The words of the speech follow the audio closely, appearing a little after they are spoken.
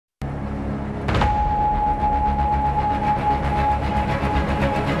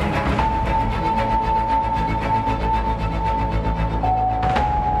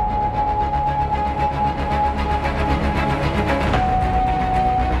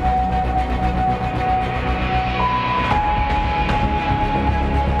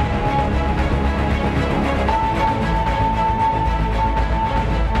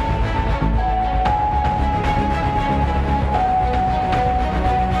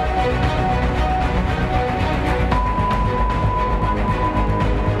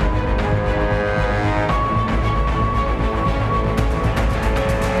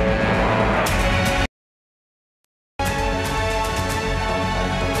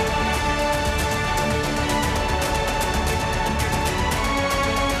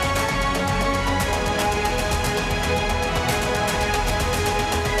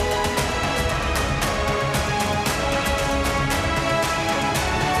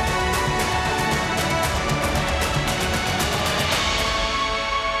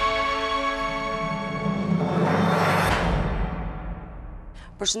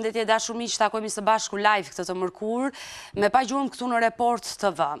Përshëndetje dashur miq, takojmë së bashku live këtë të mërkurë me pa gjurmë këtu në Report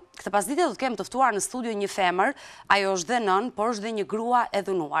TV. Këtë pasdite do të kemë të ftuar në studio një femër, ajo është dhe nën, por është dhe një grua e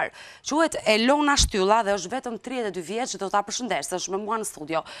dhunuar. Quhet Elona Shtylla dhe është vetëm 32 vjeç, do ta përshëndes, është me mua në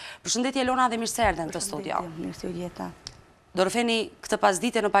studio. Përshëndetje Elona dhe mirë se erdhe në këtë studio. Mirë Odeta. Do rëfeni këtë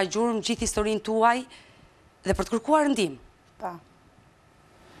pasdite në pa gjurmë gjithë historinë tuaj dhe për të kërkuar ndihmë. Pa.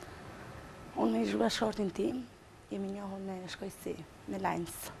 Unë me i zhua shortin tim, jemi njohur në shkojësi, në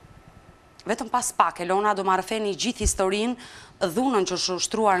Lajns. Vetëm pas pak, Elona, do marrëfeni gjithë historinë, dhunën që është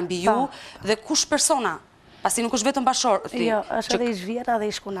ushtruar mbi ju dhe kush persona, pasi nuk është vetëm bashorti. Jo, është edhe i Vjehrra dhe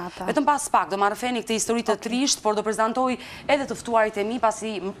i shkunata. Vetëm pas pak, do marrëfeni këtë histori të trisht, por do prezantoj edhe të ftuarit e mi,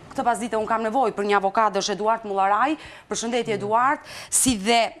 pasi këtë pasdite unë kam nevojë për një avokat, është Eduard Mullaraj. Përshëndetje Eduard, si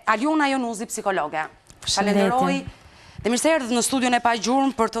dhe Aliona Jonuzi, psikologe. Falenderoj dhe mirë se erdhët në studion e pa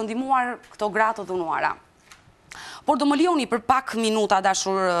gjurmë për të ndihmuar këto gratë të dhunuara. Por do më lejoni për pak minuta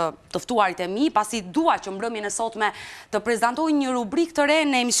dashur të ftuarit e mi, pasi dua që mbrëmjen e sotme të prezantoj një rubrik të re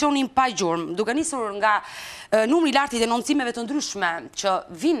në emisionin pa gjurmë, duke nisur nga numri i lartë i denoncimeve të ndryshme që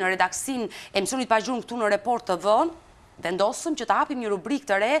vinë në redaksin e emisionit pa gjurmë këtu në Report TV. Vendosëm që të hapim një rubrik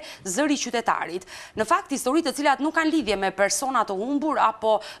të re, Zëri i qytetarit. Në fakt, historitë të cilat nuk kanë lidhje me persona të humbur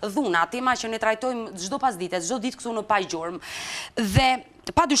apo dhuna, tema që ne trajtojmë çdo pasdite, çdo ditë këtu në pa gjurmë. Dhe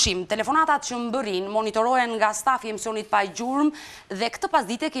pa dyshim, telefonatat që mbërrin monitorohen nga stafi i emisionit pa gjurmë dhe këtë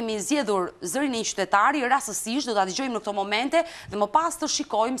pasdite kemi zgjedhur zërin e një qytetari, rastësisht do ta dëgjojmë në këto momente dhe më pas të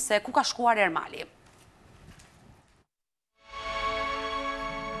shikojmë se ku ka shkuar Ermali.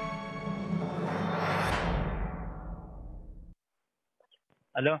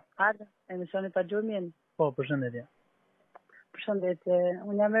 Alo? Alo, emisioni pa gjurmë jeni? Po, përshëndetje. Përshëndetje,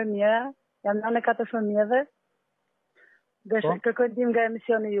 unë jam Ermira, jam nënë e 4 fëmijëve, dhe kërkoj ndihmë nga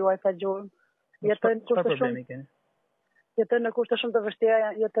emisioni juaj pa gjurmë. Jetoj në kushte shumë të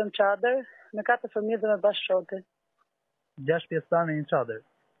vështira, jetoj në çadër, me 4 fëmijë dhe me bashkëshorti. 6 pjesëtar në një çadër?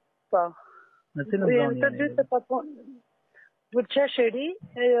 Po. Në cilën zonë jeni? Të dytë pa punë. Budçesh i ri,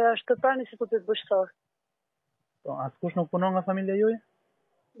 është pranë institutit bujqësor. Po, askush nuk punon nga familja juaj?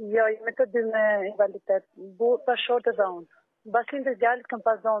 Jo, me të dy me invaliditet, bashkëshorti dhe unë. Basin të djalit kam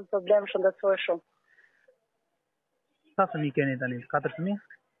pas zonë problem shëndetësore shumë. Sa fëmijë keni tani? 4 fëmijë?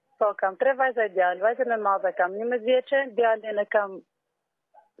 Po, kam 3 vajza e djalë, vajzën e madhe kam 11 vjeçe, djalin e kam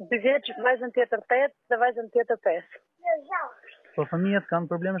 2 vjeç, vajzën tjetër 8 dhe vajzën tjetër 5. Po fëmijët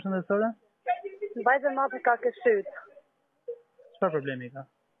kanë probleme shëndetësore? Vajzën madhe ka kësyt. Çfarë problemi ka?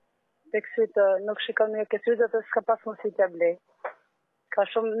 Te kësyt nuk shikon mirë kësyt dhe s'ka pas mundësi t'ia blej. Ka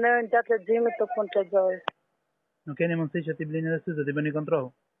shumë nerën gjatë leximit të punë të lexoj. Nuk keni mundësi që t'i blini edhe syze, t'i bëni kontroll?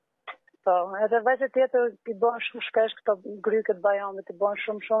 Po, edhe vajzë tjetër t'i bën shumë shpesh këto grykët bajamit, t'i bën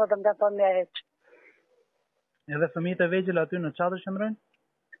shumë dhe nga pa më heq. Edhe fëmijët e vegjël aty në çadër qëndrojnë?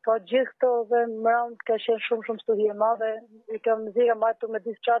 Po, gjithë këto dhe mbrëm ka qenë shumë stuhi e madhe, i kam muzika martë me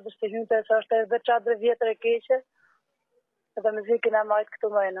disë çadër të hynte, sa është edhe çadër vjetër e keqe, edhe muzikën e majtë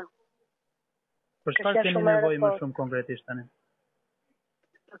këtu mëjna. Për çfarë keni nevojë më shumë konkretisht tani?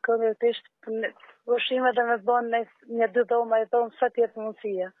 Konkretisht, ushqime dhe me bon një 2 dhoma e thonë sa tjetë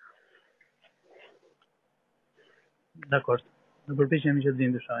mundësia. Dakor, në përpiqemi që të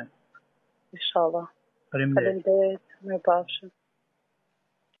vinë dyshaj. Inshallah. Faleminderit. Me pafshim.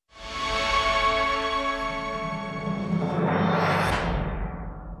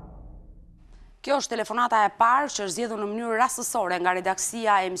 Kjo është telefonata e parë që është zgjedhur në mënyrë rastësore nga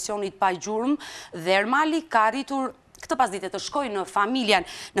redaksia e emisionit pa gjurmë dhe Ermali ka arritur këtë pasdite të shkoj në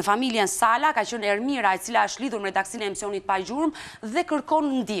familjen Sala, ka qenë Ermira e cila është lidhur me redaksinë e emisionit pa gjurmë dhe kërkon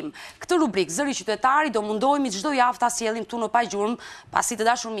ndihmë. Këtë rubrik Zëri i qytetarit do mundohemi çdo javë ta sjellim këtu në pa gjurmë, pasi të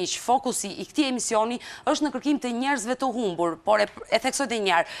dashur miq, fokusi i këtij emisioni është në kërkim të njerëzve të humbur, por e theksoj edhe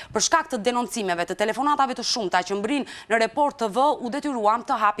një herë, për shkak të denoncimeve, të telefonatave të shumta që mbrin në Report TV, u detyruam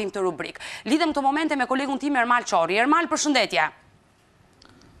të hapim këtë rubrik. Lidhem këto momente me kolegun tim Ermal Çorri. Ermal, përshëndetje.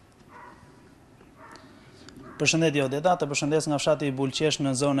 Përshëndetje Odeta, të përshëndes nga fshati i Bulqesh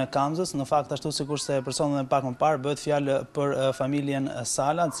në zonën e Kamzës. Në fakt ashtu sikur se personën e pak më parë bëhet fjalë për familjen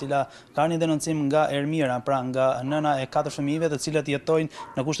Sala, e cila ka një denoncim nga Ermira, pra nga nëna e 4 fëmijëve, të cilët jetojnë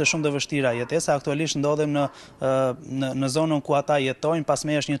në kushte shumë të vështira jetese. Aktualisht ndodhem në zonën ku ata jetojnë, pas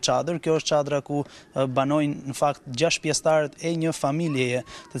me është një çadër. Kjo është çadra ku banojnë në fakt 6 pjesëtarët e një familjeje,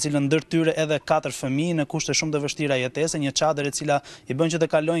 të cilën ndër tyre edhe 4 fëmijë në kushte shumë të vështira jetese, një çadër e cila i bën që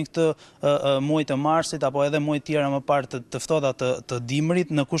të kalojnë këtë muaj të marsit apo edhe muaj tjera më parë të ftohta të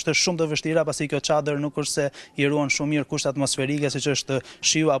dimrit në kushte shumë të vështira, pasi kjo çadër nuk është se i ruan shumë mirë kushte atmosferike siç është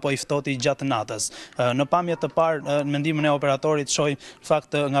shiu apo i ftohti gjatë natës. Në pamje të parë, në mendimin e operatorit shohim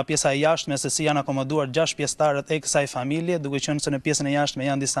fakt nga pjesa e jashtme se si janë akomoduar 6 pjesëtarët e kësaj familje, duke qenë se në pjesën e jashtme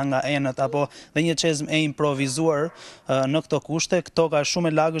janë disa nga enët apo dhe një çezm e improvizuar në këto kushte. Këto ka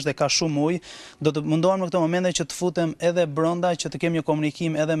shumë e lagësh dhe ka shumë ujë. Do të mundohem në këto momente që të futem edhe brenda, që të kemi një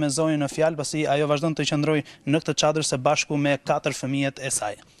komunikim edhe me zonjën në fjalë, pasi ajo vazhdon të qëndrojë në këtë çadër së bashku me 4 fëmijët e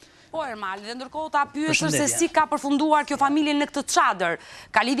saj. Po, Ermali, dhe ndërkohë ta pyesër se si ka përfunduar kjo familje në këtë çadër.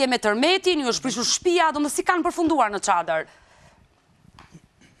 Ka lidhje me tërmetin, ju është prishur shtëpia, domethënë si kanë përfunduar në çadër?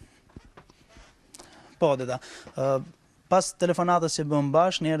 Po, Odeta. Pas telefonatës që bëm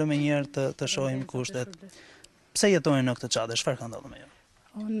bashkë, ne erdhëm njëherë të shohim kushtet. Pse jetojnë në këtë çadër? Çfarë ka ndodhur me ju?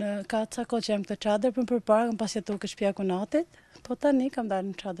 Unë ka ca kohë që jam këtë çadër, për përpara kam pas jetuar këtë shtëpia ku natit, po tani kam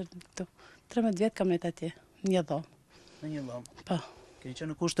dalë në çadër këtu. 13 vjet kam jetë atje, në një dhomë. Në një dhomë. Po. Ke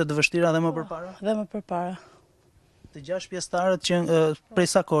qenë në kushte të vështira dhe më përpara? Dhe më përpara. Të 6 pjesëtarët që prej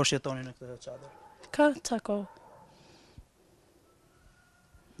sa kohësh jetoni në këtë çadër? Ka ca kohë.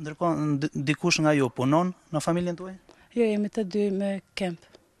 Ndërkohë, dikush nga ju punon në familjen tuaj? Jo, jemi të dy me kemp.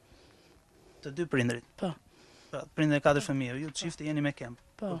 Të dy prindrit? Po. Pra, prindrit e 4 fëmijë, ju çifti jeni me kemp.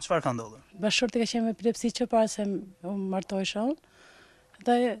 Po. Çfarë ka ndodhur? Bashkëshorti ka qenë me epilepsi që para se unë martohesha unë.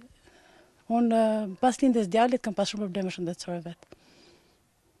 Dhe unë pas lindjes djalit kam pas shumë probleme shëndetësore vetë.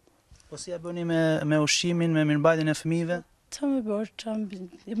 Po si ja bëni me ushqimin, me mirëmbajtjen e fëmijëve? Qa me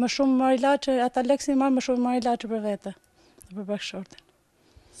bërë, më shumë marr ilaçe, ata leksin marr më shumë marr ilaçe për vete, dhe për bashkëshortin.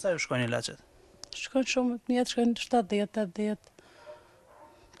 Sa ju shkojnë ilaçet? Shkojnë shumë, njetë shkojnë 70, 80.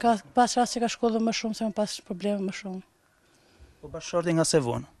 Ka pas rast që ka shkollu më shumë, se më pas probleme më shumë. Po bashkëshorti nga se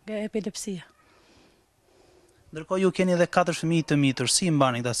vonë? Nga epilepsia. Ndërkohë ju keni edhe 4 fëmijë të mitur, si i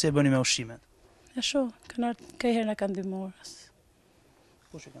mbani këta, si e bëni me ushqimet? E shu, këherë na kanë ndihmuar.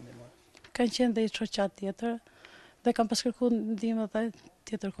 Kush e ka ndihmuar? Kanë qenë dhe i shoqat tjetër, dhe kam pas kërkuar ndihmë dhe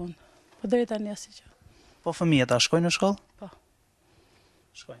tjetër kund. Po deri tani asgjë. Po fëmijët a shkojnë në shkollë? Po.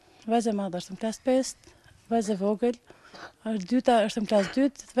 Shkojnë. Vajza e madhe është në klasë 5, vajza e vogël, dyta është në klasë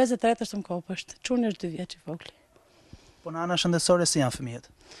 2, vajza e tretë është në kopësht. Çuni është 2 vjeç i vogël. Po në ana shëndetësore si janë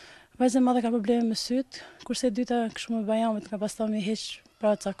fëmijët? Vajza e madhe ka probleme me syt, kurse e dyta kështu me bajamet ka pas thonë heq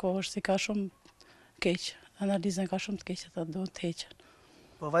para ca kohësh, si ka shumë keq. Analizën ka shumë të keqe, ata duhet të heqen.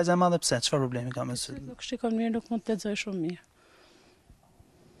 Po vajza e madhe pse? Çfarë problemi ka me syt? Nuk shikon mirë, nuk mund të lexojë shumë mirë.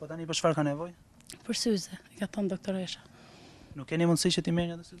 Po tani për çfarë ka nevojë? Për syze, i ka thënë doktoresha. Nuk keni mundësi që t'i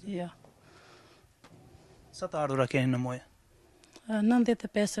merrni atë syze? Jo. Sa të ardhura keni në muaj?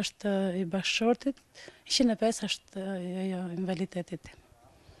 95 është i bashkëshortit, 105 është invaliditetit tim.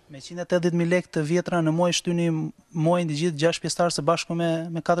 Me 180.000 lekë të vjetra në muaj shtyni muajin të gjithë 6 pjesëtarë së bashku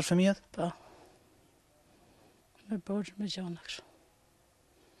me 4 fëmijët? Po. Me borxh, me gjona kështu.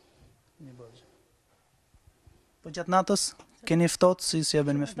 Një borxh. Po gjatë natës keni ftohtë si e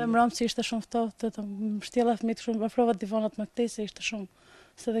bën me Dhe fëmijët? mbrëmsi ishte shumë ftohtë, të mbështjella fëmijët shumë, afrova divonat më këtej se ishte shumë,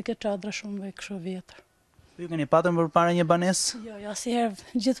 se dhe kjo çadra shumë e kështu vjetër. Ju keni patën përpara një banesë? Jo,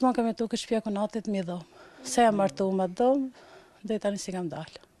 asnjëherë gjithmonë kam jetuar këtë shtëpi ku natit mi dhomë. Se jam martuar me dhomë, dhe tani si kam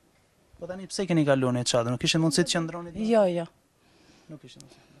dalë. Po tani pse keni kaluar në çadër? Nuk kishte mundësi të qëndroni? Jo, jo. Nuk kishte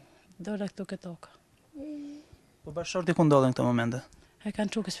mundësi. Dora këtu ke toka. Po bashkëshorti ku ndodhen këto momente? E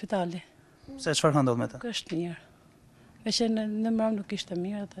kanë çuar ke spitali. Pse çfarë ka ndodhur me të? Nuk është mirë. Nga që në mram nuk ishte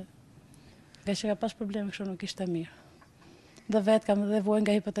mirë, dhe nga që ka pas probleme kështu nuk ishte mirë. Dhe vetë kam dhe vuajnë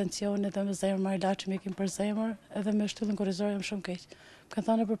nga hipotensioni, dhe me zemër marr ilaçe me ikim për zemër, edhe me shtyllën korrizore jam shumë keq. Kanë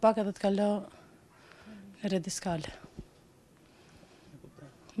thënë për pak edhe të kalo në rediskale.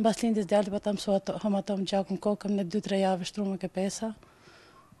 Mbas lindjes djalit ta mësua hematom gjakun kokën në 2-3 javë shtrumë ke pesa.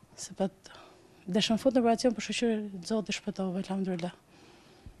 Se pat deshën fut në operacion, por shoqëri Zoti shpëtoi, alhamdulillah.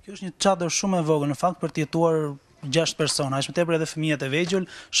 Kjo është një çadër shumë e vogël në fakt për të jetuar 6 persona, aq më tepër edhe fëmijët e vegjël,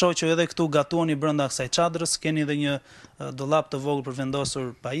 shoh që edhe këtu gatuani brenda kësaj çadrës, keni edhe një dollap të vogël për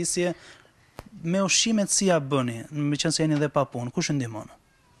vendosur pajisje. Me ushqimet si ja bëni, meqense se jeni edhe pa punë, kush e ndihmon?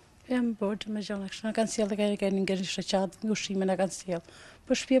 Jam borxh me gjona kështu, na kanë sjellë keni ngjerë shoqat, ushqime na kanë sjellë.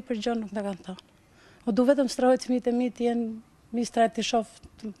 Po shtëpi për gjë nuk na kanë thënë. O du vetëm strahoj fëmijët e mi të jenë mi strat të shoh,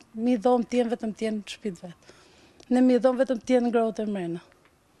 mi dhom të jenë vetëm të jenë në shtëpi vet. Ne mi dhom vetëm të jenë ngrohtë mrena.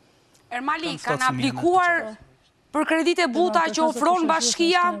 Ermali, kanë aplikuar për kredite buta që ofron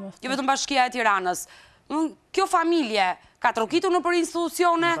bashkia, jo vetëm bashkia e Tiranës. Kjo familje ka trokitur në për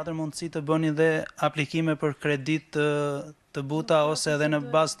institucione? Ka mundësi të bëni dhe aplikime për kredit të buta ose edhe në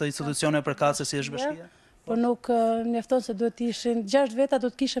bazë të institucione përkatëse si është bashkia? Po nuk mjafton se duhet ishin 6 veta,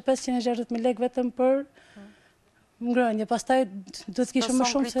 do të kishe 560.000 lekë vetëm për ngrënje, pastaj duhet të kishe më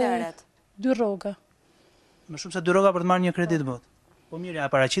shumë se 2 rroga. Më shumë se 2 rroga për të marrë një kredit bot. Po mirë, a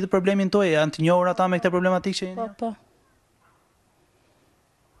paraqitet problemin tuaj? Janë të njohur ata me këtë problematikë që jeni? Po.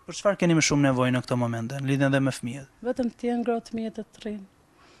 Për çfarë keni më shumë nevojë në këto momente, në lidhje edhe me fëmijët? Vetëm të jenë ngrohtë fëmijët të rrinë.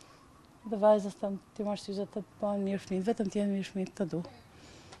 Dhe vajzës të marrë syze të bëhen mirë fëmijët, vetëm të jenë mirë fëmijët të du.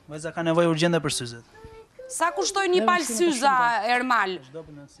 Vajza ka nevojë urgjente për syzet. Sa kushtoj një palë syza, Ermal? Çdo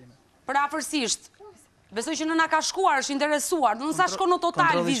për nënësime. Për afërsisht. Besoj që nëna ka shkuar, është interesuar. Në sa shkon në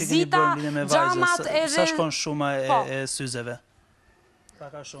total vizita, xhamat edhe... Sa shkon shuma e syzeve?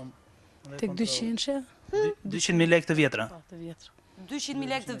 Ka shumë. Tek 200 200.000 lekë të vjetra.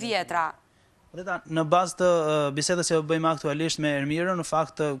 200.000 lekë të vjetra. Odeta, në bazë të bisedës që bëjmë aktualisht me Ermirën, në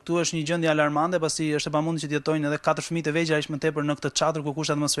fakt këtu është një gjendje alarmante, pasi është e pamundur që të jetojnë edhe 4 fëmijë të vegjël, aq më tepër në këtë çadër ku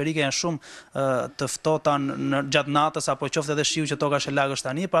kushtet atmosferike janë shumë të ftohta gjatë natës apo qoftë edhe shiu që toka është e lagësh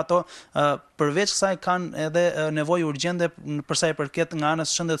tani, por ato përveç kësaj kanë edhe nevojë urgjente për sa i përket nga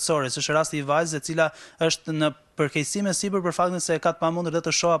anës shëndetësore, si është rasti i vajzës e cila është në përkeqësi me sipër për faktin se e ka të pamundur dhe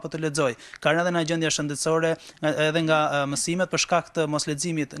të shohë apo të lexojë. Ka edhe në gjendje shëndetësore edhe nga mësimet për shkak të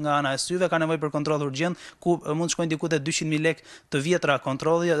mosleximit nga ana e syve, ka nevojë për kontroll urgjent ku mund të shkojnë diku te 200.000 lekë të vjetra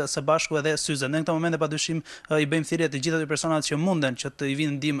kontrolli së bashku edhe syze. Në këtë moment padyshim i bëjmë thirrje të gjithë ato personat që munden që të i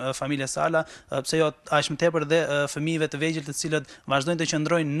vinë ndihmë familjes Sala, pse jo aq më tepër dhe fëmijëve të vegjël të cilët vazhdojnë të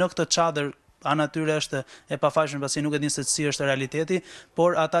qëndrojnë në këtë çadër. Ana tyre është e pafajshme pasi nuk e din se si është realiteti,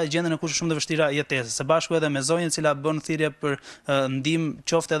 por ata gjenden në kushte shumë të vështira jetese. Së bashku edhe me zonjën e cila bën thirrje për ndihmë,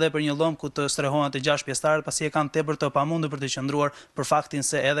 qoftë edhe për një llom ku të strehohen të 6 pjesëtarët, pasi e kanë tepër të pamundur për të qëndruar për faktin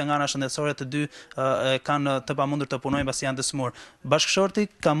se edhe nga ana shëndetësore të dy kanë të pamundur të punojnë pasi janë të smur. Bashkëshorti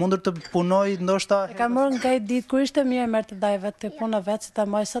ka mundur të punojë ndoshta? E ka marrë nga i ditë kur ishte mirë merr të daj vetë të puna vetë, si ta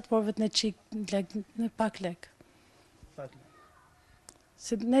maj sa të por vetë në çik në pak lek.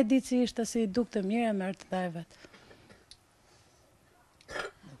 Si ne ditë si ishte si dukte mirë e merr të daj vetë.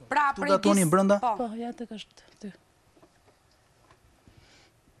 Pra, tu gatoni brenda? Po, ja tek është ty.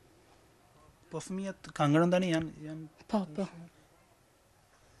 Po fëmijët kanë ngrënë tani janë Po.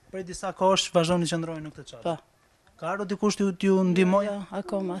 Prej disa kohësh vazhdojnë të qëndrojnë në këtë çadër. Po. Ka ardhur dikush t'ju ndihmoj? Jo,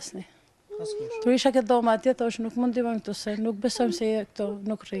 akoma asnjë. Askush. Tur isha ke doma atje, thosh nuk mund ndihmojmë këtu se nuk besojmë se këto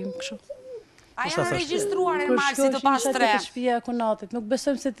nuk rrim kështu. A janë regjistruar Ermal si të pastre? Kur shtëpia e kunatit, nuk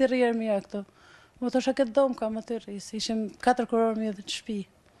besojmë se ti rrier mirë këtu. Mo thosha ke dom kam aty rri, ishim 4 kuror mirë të shtëpi.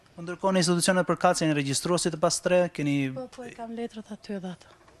 Po ndërkohë në institucionet përkatëse janë regjistruar si të pastre, keni Po, e kam letrat aty edhe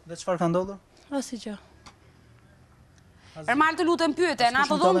ato. Dhe çfarë ka ndodhur? Asgjë. Ermal, të lutem pyete, në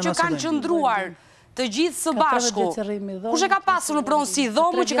ato dhomë që kanë qëndruar të gjithë së bashku, kush e ka pasur në pronësi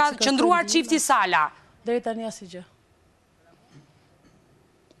dhomë që ka qëndruar çifti Sala? Deri tani asgjë.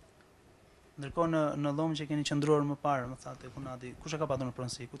 Ndërkohë në dhomë që keni qëndruar më parë, më thatë kunati, kush e ka patur në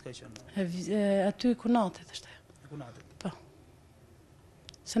pronësi, ku të ka qenë? Aty kunatit është. Kunatit. Po.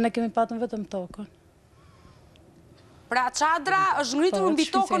 Se ne kemi patën vetëm tokën. Pra çadra është ngritur mbi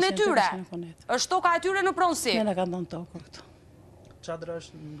tokën e tyre. Është toka e tyre në pronësi. Ne na kanë dhënë tokën këtu. Çadra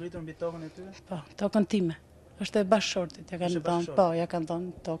është ngritur mbi tokën e tyre? Po, tokën time. Është e bashkëshortit, ja kanë dhënë, po, ja kanë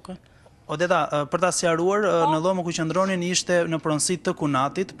dhënë tokën. Odeta, për ta sqaruar, në dhomë ku qëndronin ishte në pronësi të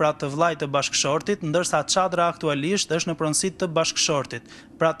kunatit, pra të vllajt të bashkëshortit, ndërsa çadra aktualisht është në pronësi të bashkëshortit,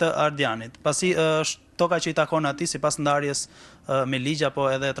 pra të Ardianit. Pasi është toka që i takon atij sipas ndarjes me ligj apo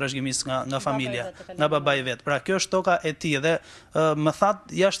edhe trashëgimisë nga familja, nga babai vet. Pra kjo është toka e tij dhe më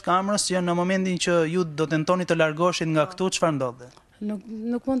that jashtë kamrës që në momentin që ju do tentoni të largoheshit nga këtu, çfarë ndodhte?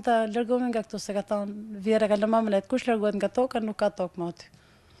 Nuk mund ta largohemi nga këtu se ka thënë Vjehrra ka lënë mamën, kush largohet nga toka, nuk ka tokë më aty.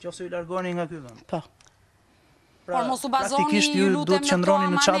 Qofse ju largoni nga ky vend. Po. Por mos u bazoni ju lutem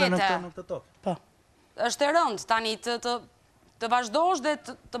në çadër në këtë tokë. Po. Është e rëndë tani të vazhdosh dhe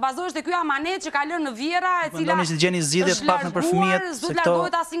të bazohesh te ky amanet që ka lënë në Vjehrra, e cila mendoni se gjeni zgjidhje të pakën për fëmijët, se këto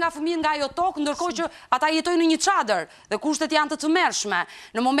largohet as nga fëmijët nga ajo tokë, ndërkohë që ata jetojnë në një çadër dhe kushtet janë të tmerrshme.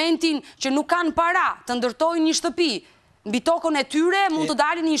 Në momentin që nuk kanë para të ndërtojnë një shtëpi mbi tokën e tyre, mund të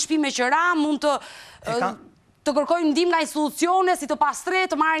dalin në një shtëpi me qira, mund të kërkojnë ndihmë nga institucione, si të pastre,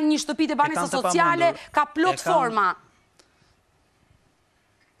 të marrin një shtëpi të banesës sociale, ka plot forma.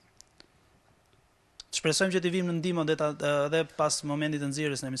 Shpresojmë që të vim në ndihmë edhe pas momentit të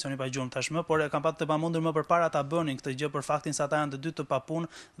nxjerrjes në emisionin pa gjurmë tashmë, por e kanë patur të pamundur më përpara ta bënin këtë gjë për faktin se ata janë të dy të papunë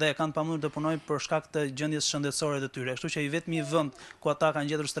dhe e kanë pamundur të punojnë për shkak të gjendjes shëndetësore të tyre. Kështu që i vetmi vend ku ata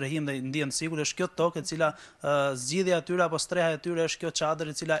kanë gjetur strehim dhe ndihen të sigurt është kjo tokë e cila zgjidhja e tyre apo streha e tyre është kjo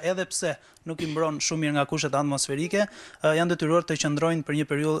çadër e cila edhe pse nuk i mbron shumë mirë nga kushtet atmosferike, janë detyruar të qëndrojnë për një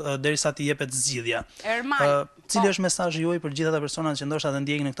periudhë derisa t'i jepet zgjidhja. Cili është mesazhi juaj për gjithë ata personat që ndoshta të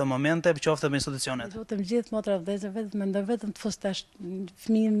ndjekin në këtë momente, qoftë me institucionet? Lutem gjithë motra vëllezër vetëm mendoj vetëm të fus tash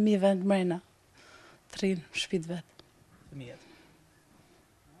fëmijën mi vend mrena. Trin shtëpit vet. Fëmijët.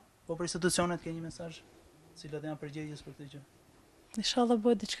 Po për institucionet ke një mesazh? Cilat janë përgjegjës për këtë gjë? Inshallah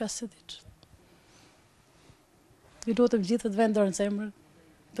bëhet diçka se diç. Ju lutem gjithë të vendorën në zemër,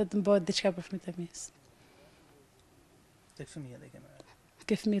 vetëm bëhet diçka për fëmijët e mi. Tek fëmijët e kemë.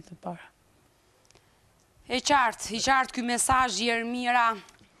 Ke fëmijët e para. I qartë ky mesazh i Ermira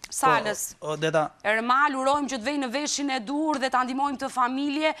Salës. Odeta. Ermal, urojmë që të vejnë në veshin e dur dhe të ndihmojmë të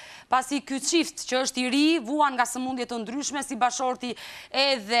familje, pasi ky çift që është i ri, vuan nga sëmundje të ndryshme, si bashorti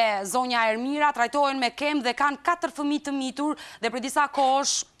edhe zonja Ermira, trajtohen me kemë dhe kanë 4 fëmijë të mitur dhe për disa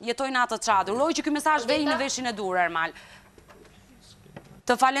kohësh jetojnë atë çadër. Uroj që ky mesazh vejnë në veshin e dur, Ermal.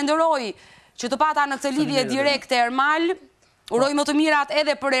 Të falenderoj që të pata në këtë lidhje direkte, Ermal. Uroj më të mirat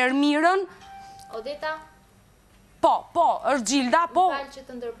edhe për Ermirën. Odeta? Po, është Gjilda, po. Falë që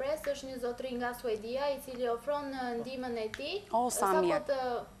të ndërpres, është një zotëri nga Suedia, i cili ofron ndihmën e tij, sa mirë.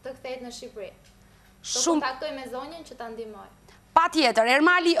 Të kthehet në Shqipëri. Të kontaktoj me zonjën që ta ndihmoj. Patjetër,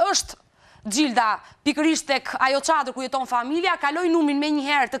 Ermali është Gjilda, pikërisht tek ajo çadër ku jeton familja, kaloi numrin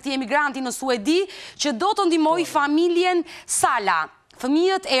menjëherë të këtij emigranti në Suedi, që do të ndihmojë familjen Sala,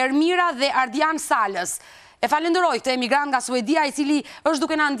 fëmijët e Ermira dhe Ardian Salës. E falenderoj këtë emigrant nga Suedia, i cili është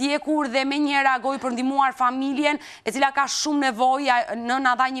duke na ndjekur dhe menjëherë reagoi për ndihmuar familjen, e cila ka shumë nevojë.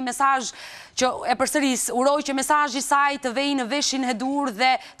 Nëna dha një mesazh që e përsëris, uroj që mesazhi i saj të vejë në veshin e dur dhe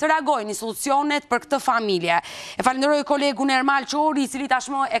të reagojë në solucionet për këtë familje. E falenderoj kolegun Ermal Çori, i cili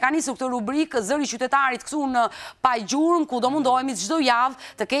tashmë e ka nisur këtë rubrikë Zëri i qytetarit këtu në Gjurmë, ku do mundohemi çdo javë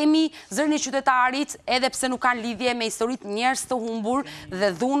të kemi zërin e qytetarit, edhe pse nuk kanë lidhje me historitë njerëz të humbur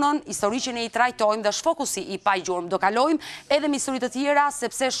dhe dhunën, histori që ne i trajtojmë dhe shfokusi i Gjurmë. Do kalojmë edhe me histori të tjera,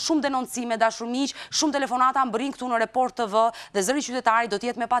 sepse shumë denoncime, dashur miq, shumë telefonata mbërrin këtu në Report TV dhe zëri i qytetarit do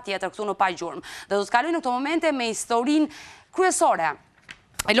të jetë me patjetër këtu në Gjurmë. Dhe do të kalojmë në këto momente me historinë kryesore.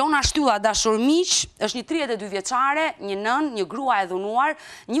 Elona Shtylla, dashur miq, është një 32 vjeçare, një nën, një grua e dhunuar.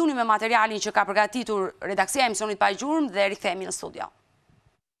 Njihuni me materialin që ka përgatitur redaksia e emisionit Gjurmë dhe rikthehemi në studio.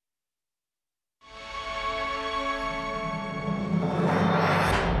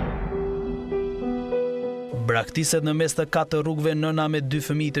 Braktiset në mes të 4 rrugëve nëna me 2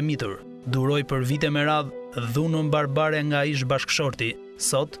 fëmijë të mitur. Duroi për vite me radhë dhunën barbare nga ish bashkëshorti.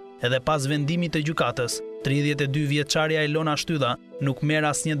 Sot, edhe pas vendimit të gjykatës, 32 vjeçaria Elona Shtylla nuk merr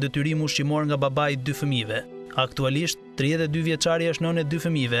asnjë detyrim ushqimor nga babai i 2 fëmijëve. Aktualisht, 32 vjeçaria është nënë e 2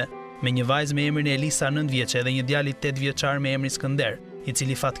 fëmijëve, me një vajzë me emrin Elisa 9 vjeçë dhe një djalë 8 vjeçar me emrin Skënder, i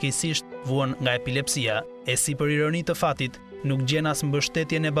cili fatkeqësisht vuan nga epilepsia, e si për ironi të fatit, nuk gjen as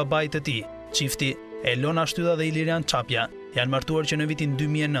mbështetjen e babait të tij. Çifti Elona Shtylla dhe Ilirian Çapja janë martuar që në vitin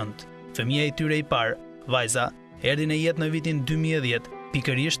 2009. Fëmia i tyre i parë, vajza, erdhi në jetë në vitin 2010,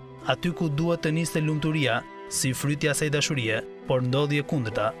 pikërisht aty ku duhet të niste lumturia, si fryti i asaj dashurie, por ndodhi e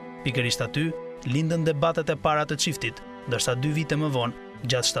kundërta. Pikërisht aty lindën debatet e para të çiftit, ndërsa 2 vite më vonë,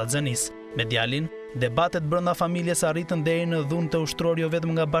 gjatë shtatzanisë, me djalin, debatet brenda familjes arritën deri në dhunë të ushtror jo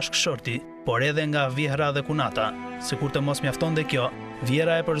vetëm nga bashkëshorti, por edhe nga Vjehrra dhe Kunata. Sikur të mos mjaftonte kjo,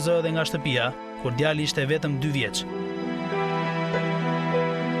 Vjehrra e përzoi edhe nga shtëpia, kur djali ishte vetëm 2 vjeç.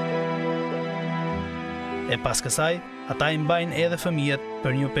 E pas kësaj, ata i mbajnë edhe fëmijët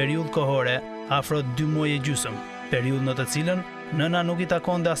për një periudhë kohore afro 2 muaj e gjysmë, periudhë në të cilën nëna nuk i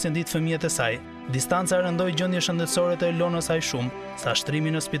takonte asnjë ditë fëmijët e saj. Distanca rëndoi gjendje shëndetësore të Elonës aq shumë, sa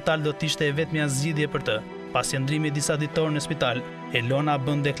shtrimi në spital do të ishte e vetmja zgjidhje për të. Pas qëndrimit disa ditor në spital, Elona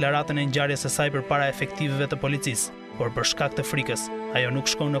bën deklaratën e ngjarjes së saj përpara efektivëve të policisë, por për shkak të frikës, ajo nuk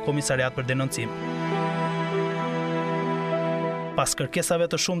shkon në komisariat për denoncim. Pas kërkesave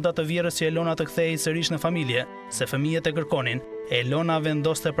të shumta të Vjehrrës që Elona të kthehej sërish në familje, se fëmijët e kërkonin, Elona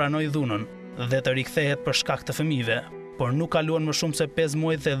vendos të pranoj dhunën dhe të rikthehet për shkak të fëmijëve, por nuk kaluan më shumë se 5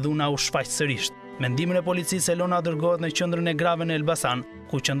 muaj dhe dhuna u shfaq sërish. Me ndihmën e policisë, Elona dërgohet në qendrën e grave në Elbasan,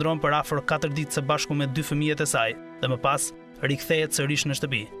 ku qëndron për afër 4 ditë së bashku me 2 fëmijët e saj, dhe më pas rikthehet sërish në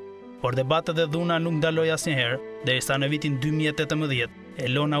shtëpi. Por debatet dhe dhuna nuk ndaloi asnjëherë, derisa në vitin 2018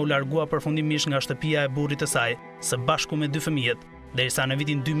 Elona u largua përfundimisht nga shtëpia e burrit të saj, së bashku me 2 fëmijët, derisa në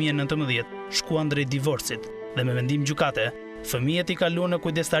vitin 2019 shkuan drejt divorcit dhe me vendim gjykate, fëmijët i kaluan në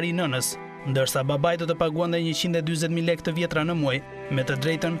kujdestari nënës, ndërsa babai do të paguante 140.000 lekë të vjetra në muaj, me të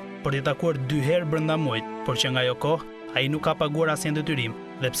drejtën për t'i takuar 2 herë brenda muajit, por që nga ajo kohë ai nuk ka paguar asnjë detyrim,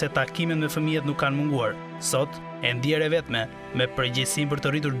 dhe pse takimet me fëmijët nuk kanë munguar. Sot, e ndjer e vetme, me përgjegjësinë për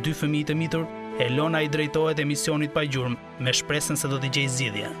të rritur 2 fëmijë të mitur, Elona i drejtohet emisionit Gjurmë me shpresën se do t'i gjejë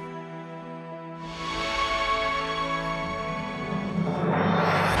zgjidhje.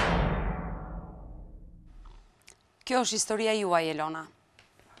 Kjo është historia juaj, Elona.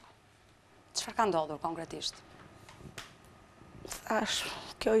 Çfarë ka ndodhur konkretisht?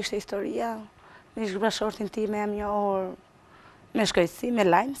 Kjo ishte historia. Një bashkëshortin time jam një orë me shkëjtësi, me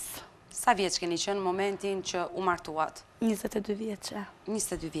lajms. Sa vjeç keni qenë në momentin që u martuat? 22 vjeçe.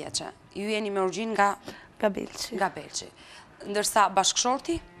 22 vjeçe. Ju jeni me origjinë nga Belçi. Nga Belçi. Ndërsa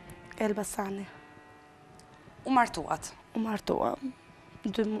bashkëshorti? Elbasani. U martuat? U martua.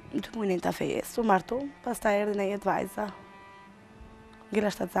 2 muajin të fejes. U martu, pastaj erdhi në jetë vajza.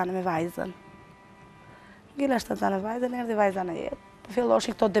 Gjela 7 zane me vajzën. Erdhi vajza në jetë.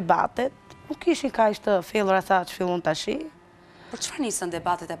 Filloshin këto debatet. Nuk ishin kaq të fillura sa që fillon tashi. Për çfarë nisën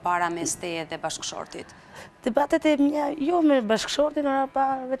debatet e para mes teje dhe bashkëshortit? Debatet e mia, jo me bashkëshortin, pa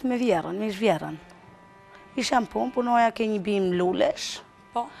vetëm me Vjehrrën, me Vjehrrën. Isha në punë, punoja ke një bim lulesh.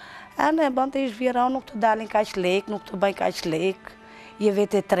 Po. Ne bante ish Vjehrra, nuk të dalin kaq lek, nuk të bëjnë kaq lek. Je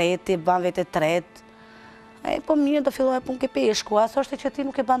vete tret, ban vete tret. Po mirë do filloja punë ke peshku, aso është që ti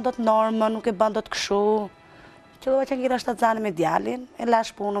nuk e ban dot normë, nuk e ban dot kështu. Qëllova që ngira 7 zane me djalin, e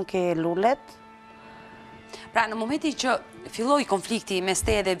lash punën ke lulet. Pra në momentin që filloi konflikti mes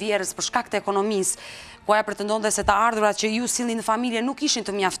teje dhe Vjehrrës për shkak të ekonomisë, ku ajo pretendonte se të ardhurat që ju sillnin në familje nuk ishin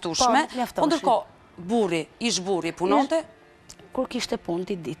të mjaftueshme, po ndërkohë burri punonte? Kur kishte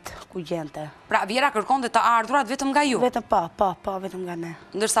punë ditë, ku gjente. Pra Vjehrra kërkonte të ardhurat vetëm nga ju? Vetëm vetëm nga ne.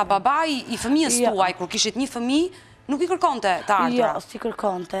 Ndërsa babai i fëmijës tuaj, kur kishit një fëmijë, nuk i kërkonte të ardhurat? Jo, si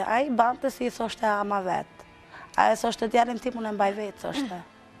kërkonte. Ai bante si i thoshte ama vet. Ai thoshte djalin tim unë e mbaj vetë, thoshte.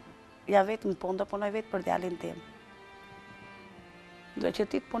 Ja vetë më punë, do punoj vetë për djalin tim. Do që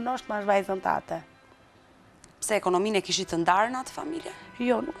ti të punosh ma është vajzën tate. Pse ekonominë e kishit të ndarë në atë familje?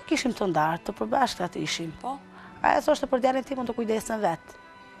 Jo, nuk kishim të ndarë, të përbashkët ishim. Po? Aja thoshte për djalin tim unë të kujdesën vetë.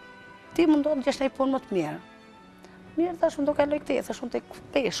 Ti më do të gjesh një punë më të mirë. Mirë, thash unë do kaloj këte, thash unë të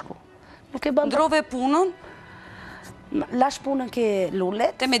peshku. Ndrove punën? Lash punën ke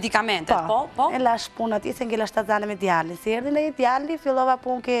lulet. Te medikamentet, po? E lash punën ati se ngella 7 zane me djalin. Si erdi në jetë djali, fillova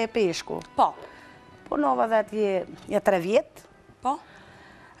punë ke peshku. Po? Punova dhe atje 3 vjetë. Po?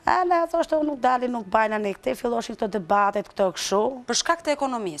 Ne thoshte unë nuk dali, nuk bajna në këte, filloshin këto debatet, këto këshu. Për shkak të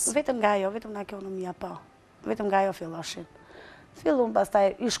ekonomisë? Vetëm nga jo, vetëm nga ekonomia, po. Vetëm nga jo filloshin. Fillun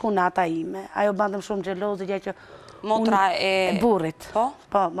pastaj ishku nata ime, ajo bandëm shumë gjelozi, gjë që motra e burrit. Po?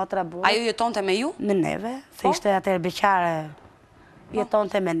 Po, motra burrit. Ajo jetonte me ju? Me neve, se ishte atëherë beqare,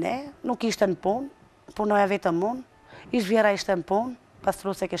 jetonte me ne, nuk ishte në punë, punoja vetëm unë, Vjehrra ishte në punë,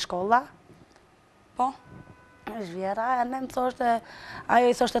 pastruse ke shkolla. Po? Vjehrra, ne më thoshte, ajo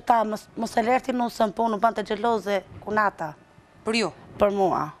i thoshte ta, mos e lerti nusen punë, u bante gjeloze kunata. Për ju? Për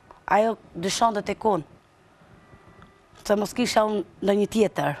mua. Ajo dyshonte tek unë. Se mos kisha unë në një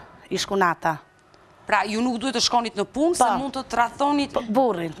tjetër, ish kunata. Pra, ju nuk duhet të shkonit në punë, se mund të trathonit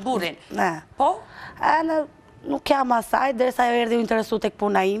burrin. Ne. Po? Nuk jam asaj, derisa ajo erdhi u interesu tek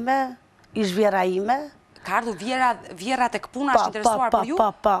puna ime, ish Vjehrra ime. Ka ardhur Vjehrra tek puna, është interesuar për ju?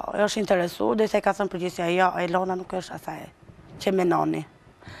 Po, është interesu, derisa e ka thënë përgjithësia, jo, Elona nuk është asaj që menoni.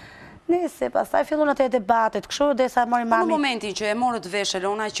 Nese, pastaj fillon atë debatet, kështu derisa mori mami. Në momentin që e morët vesh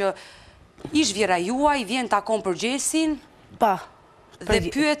Elona që ish Vjehrra juaj, vjen takon përgjegjësin, dhe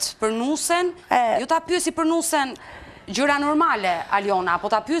pyet për nusen, jo ta pyesi për nusen gjëra normale, Aliona, apo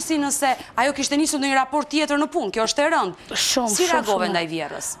ta pyesi nëse ajo kishte nisur në një raport tjetër në punë, kjo është e rëndë. Si reagove ndaj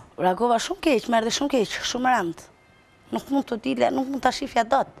Vjehrrës? Reagova shumë keq, më erdhi shumë keq, shumë rëndë. Nuk mund të dile, nuk mund ta shifja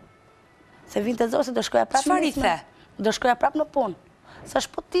dot. Se vinte zor se do shkoja prapë. Çfarë i the? Do shkoja prapë në punë. Sa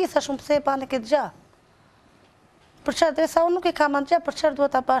po ti, sa shumë pse e bane këtë gjë. Për çfarë derisa unë nuk e kam atë gjë, për çfarë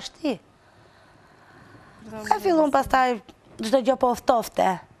duhet ta bash ti? Ka fillon pastaj çdo gjë po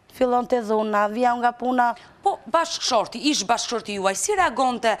ftofte. Fillon të dhuna, vija nga puna. Po, ish bashkëshorti juaj, si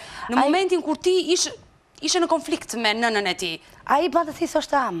reagonte në momentin kur ti ishe në konflikt me nënën e ti? A i bëndë si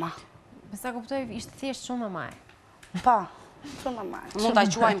s'është ama. Me sa kuptoj, ishte thjesht shumë mamaj. Pa, shumë mamaj. Mund t'a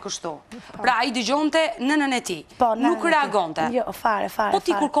quajmë kështu. Pra, a i dëgjonte nënën e ti? Nuk reagonte? Jo, fare. Po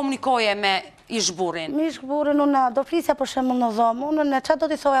ti kur komunikoje me ish burrin? Me ish burrin, unë do prisja për shemë në dhomë, unë në qatë do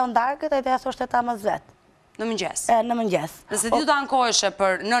t'i soja unë darkët, e të jasë është e ta më zvetë. Në mëngjes? Në mëngjes. Nëse ti do të ankoheshe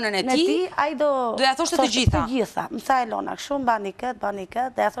për nënën e ti, do ja thoshte të gjitha? Të gjitha. Mësa Elona, shumë bani këtë,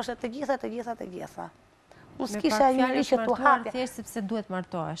 dhe ja thoshte të gjitha. Unë s'kisha njëri që t'u hapja. Thjesht sepse duhet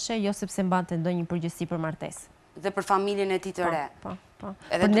martohesh, jo sepse mbante ndonjë përgjegjësi për martesë. Dhe për familjen e ti të re? Po.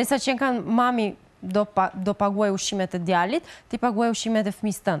 Por nësa që kanë mami do paguaj ushqimet e djalit, ti paguaj ushqimet e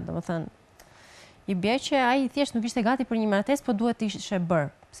fëmijës tënd, domethënë. I bie që ai thjesht nuk ishte gati për një martesë, po duhet të ishte bërë,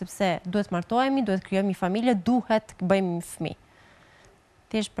 sepse duhet martohemi, duhet krijojmë një familje, duhet bëjmë një fëmijë.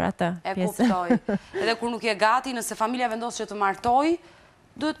 Thjesht për atë pjesë. E kuptoj. Edhe kur nuk je gati, nëse familja vendos që të martoj,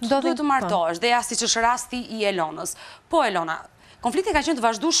 duhet të martohesh, dhe ja siç është rasti i Elonës. Po Elona, konflikti ka qenë të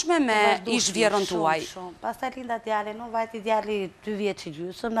vazhdueshme me ish Vjehrrën tuaj. Shumë. Pastaj linda djali, unë vajti djali 2 vjeç i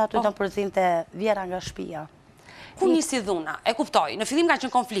gjysmë, aty do përzinte Vjehrra nga shtëpia. Ku nisi dhuna? E kuptoj, në fillim ka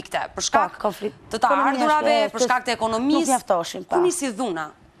qenë konflikte, për shkak të të ardhurave, për shkak të ekonomisë. Nuk mjaftoshin, pa. Ku nisi dhuna?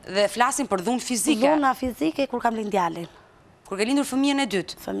 Dhe flasim për dhunë fizike. Dhuna fizike kur kam lind djalin. Kur ke lindur fëmijën e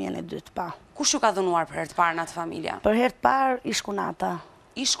dytë? Fëmijën e dytë, pa. Kush ju ka dhunuar për herë të parë në atë familja? Për herë të parë, ishkunata.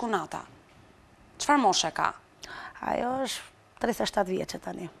 Ishkunata. Çfarë moshe ka? Ajo është 37 vjeçe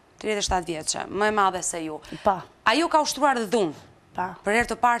tani. 37 vjeçe, më e madhe se ju. Pa. Ajo ka ushtruar dhunë? Pa. Për herë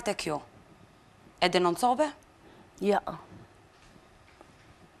të parë tek ju? E denoncove? Jo.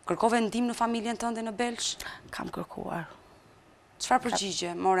 Kërkove ndihmë në familjen tënde në Belsh? Kam kërkuar. Çfarë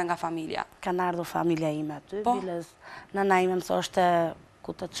përgjigje more nga familja? Kanë ardhur familja ime aty, Po? bilës nëna ime më thoshte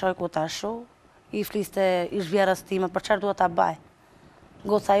ku të çoj, ku të ashu, i fliste ish vjerës time, për çfarë duhet ta baj?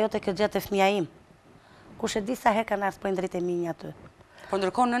 Goca jote këtë gjetë e fëmija im. Kush e di sa herë kanë ardhur prindrit e minj aty. Po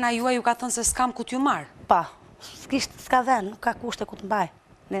ndërkohë nëna juaj ju ka thënë se s'kam ku t'ju marr. Pa, s'ka dhënë, nuk ka kushte ku të mbaj.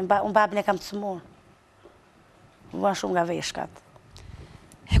 Unë babin e kam të sëmur. Vuan shumë nga veshkat.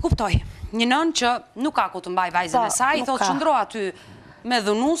 E kuptoj. Një nënë që nuk ka ku të mbaj vajzën e saj, thotë qëndro aty me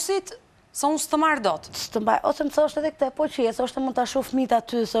dhunusit, se unë s'të marrë dot. S'të mbaj, ose më thoshte edhe këtë, po që je, thoshte mund të ashu fëmijët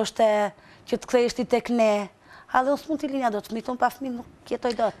aty, thoshte që të ktheheshti tek ne. A dhe unë s'mund t'i linja dot fëmijët, unë pa fëmijët nuk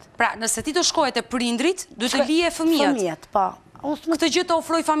jetoj dot. Pra, nëse ti të shkohet e prindrit, du të lije fëmijët. Fëmijët, pa. Këtë gjë të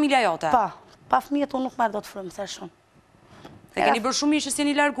ofroj familja jote. Pa fëmijët unë nuk marrë dot frëmë, se shumë. Dhe keni bërë shumë mirë që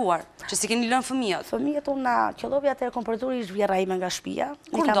s'jeni larguar, që si keni lënë fëmijët. Fëmijët unë na qëllovi atëherë kom përdorur ish vjerra ime nga shtëpia.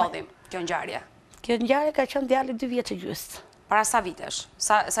 Kur ndodhim kjo ngjarje? Kjo ngjarje ka qenë djali 2 vjeç e gjys. Para sa vitesh?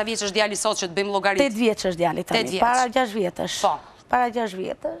 Sa vjeç është djali sot që të bëjmë llogarit? 8 vjeç është djali tani. Para 6 vjetësh. Po. Para 6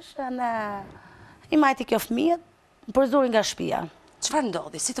 vjetësh, ne i majti kjo fëmijët, më përzuri nga shtëpia. Çfarë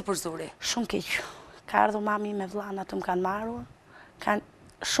ndodhi? Si të përzuri? Shumë keq. Ka ardhur mami me vllana atë më kanë marrur.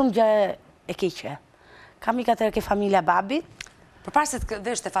 Kanë shumë gjë e keqe. Kam ikë atëherë ke familja babit. Përpara se të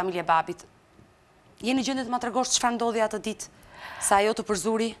vesh te familja babit, je në gjendje të ma tregosh çfarë ndodhi atë ditë? Sa ajo të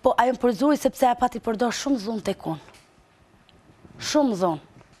përzuri? Po, ajo më përzuri sepse ajo pati përdor shumë dhunë tek unë. Shumë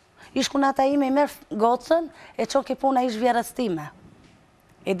dhunë. Ishkunata ime i merr gocën e çon ke puna ish vjerrës time.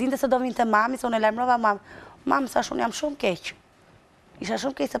 E dinte se do vinte mami, se unë e lajmërova mamën. Mamë, sa unë jam shumë keq. Isha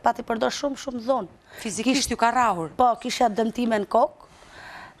shumë keq se pati përdor shumë dhunë. Fizikisht ju ka rrahur? Po, kisha dëmtime në kokë.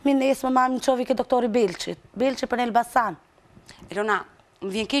 Mi nesër më mami më çovi ke doktori Belçit. Belçi për në Elbasan. Elona, më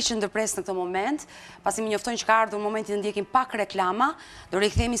vjen keq që ndërpres në këtë moment, pasi më njoftojnë që ka ardhur momenti të ndjekim pak reklama, do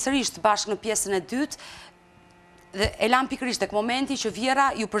rikthehemi sërish bashkë në pjesën e dytë, dhe e lam pikërisht tek momenti që Vjehrra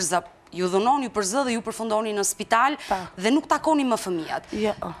ju përzë, ju dhunon, ju përzë dhe ju përfundoni në spital dhe nuk takoni më fëmijët.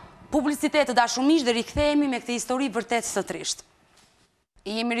 Jo. Publicitet të dashur miq dhe rikthehemi me këtë histori vërtet të trisht.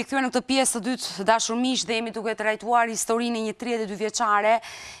 Jemi rikthyer në këtë pjesë të dytë të dashur miq dhe jemi duke trajtuar historinë e një 32 vjeçare,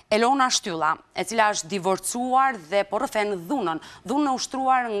 Elona Shtylla, e cila është divorcuar dhe po rrëfen dhunën e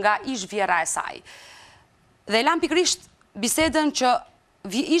ushtruar nga ish vjerra e saj. Dhe e lam pikërisht bisedën që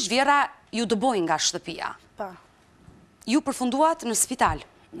ish vjerra ju dëboi nga shtëpia. Po. Ju përfunduat në spital.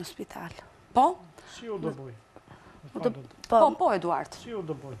 Në spital. Po? Si u dëboi? Po, Eduard. Si u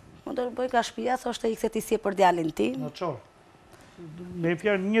dëboi? Më dëboi nga shtëpia, thoshte ikse ti si për djalin tim. Në çfarë? Me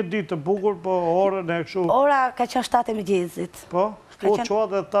fjalë një ditë të bukur, po orën e kështu. Ora ka qenë 7 e mëngjesit. Po? U çua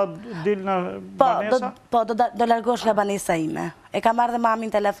dhe ta dil në banesa? Po, do largosh nga banesa ime. E ka marrë dhe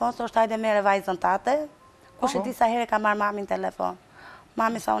mami në telefon, thoshte hajde merre vajzën tate. Kush e di sa herë ka marrë mami në telefon.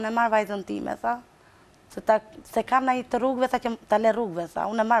 Mami sa unë e marr vajzën time, tha. Se kam na i të rrugëve, tha që ta le rrugëve, tha.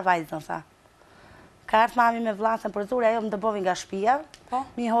 Unë e marr vajzën, tha. Ka ardhur mami me vllancën për zuri, ajo më dëbovi nga shtëpia.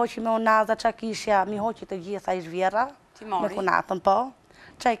 Mi hoqi me unaza çka kishja, mi hoqi të gjitha ish Vjehrra. Me kunatën, po.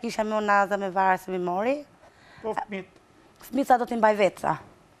 Qa i kisha me unaza me varë se mi mori. Po fëmit? Fëmit sa do t'i mbaj vetë, sa.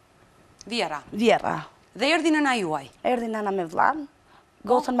 Vjehrra? Vjehrra. Dhe erdhi nëna juaj? Erdhi nëna me vllanë.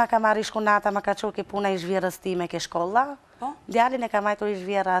 Gocën ma ka marrë ish kunata, ma ka qurë ke puna ish Vjehrrës time ke shkolla. Djalin e ka majtur ish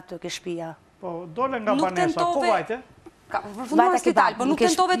Vjehrra aty ke shtëpia. Po, dole nga banesa, ku vajte? Ka përfunduar në spital, po nuk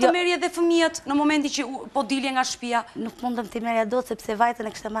tentove të merrje edhe fëmijët në momenti që po dilje nga shtëpia? Nuk mundëm t'i merrja dot sepse vajtën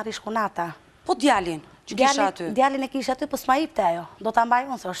e kishte marrë ish kunata. Po djalin? Djalin e kisha aty, po s'ma jipte ajo. Do ta mbaj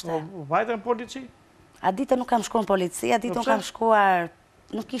unë, thoshte. Vajte në polici? A ditë nuk kam shkuar në polici, a ditë nuk kam shkuar,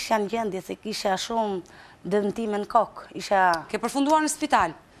 nuk isha në gjendje, se kisha shumë dëmtime në kokë. Ke përfunduar në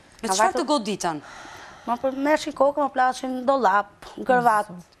spital? Me çfarë të goditën? Ma përmershin kokë, më plashin në dollap, në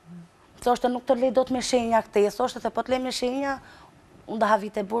kërvat. Thoshte nuk të lej do të me shenja këte, thoshte se po të lej me shenja, unë do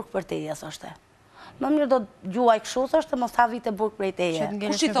havite burg për teje, thoshte. Më mirë do gjuaj kështu, thoshte mos havite burg për teje.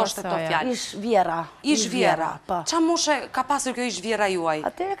 Kush i thoshte këto fjalë? Ish Vjehrra. Ish Vjehrra. Qa moshe ka pasur kjo ish Vjehrra juaj?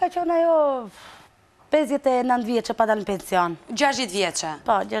 Atyre ka qenë ajo 59 vjeçe pa dalë në pension. 60 vjeçe?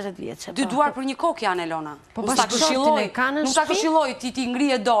 Po, 60 vjeçe. Dy duar për një kokë janë, Elona. Po, nuk ta këshilloj ti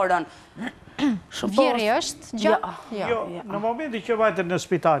ngrije dorën. Vjerri është gjatë? Jo, në momenti që vajte në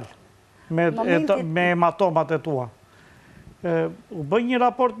spital me hematomat e tua, u bëj një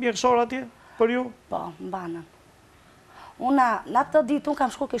raport mjekësor atje për ju? Po, mbanën. Una, në atë ditë unë kam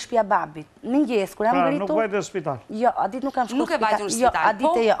shku ke shtëpia babit. Në ngjesë, kur jam ngritur... Pra, nuk vajte në spital? Jo, a ditë nuk kam shku në spital. Nuk e vajte në spital, Jo, a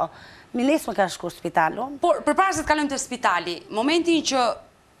ditë jo. Mines më ka shku në spital, unë. Por, përpara se të kalojmë të spitali, momentin që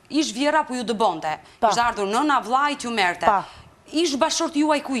ish Vjehrra po ju dëbonte, ishte ardhur nëna, vllajt ju merte, ish bashkëshort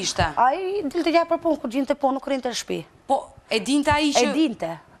juaj ku ishte? Ai dilte gjaj për punë, kur gjinte punë, nuk rrinte në shtëpi. Po, e dinte ai që... E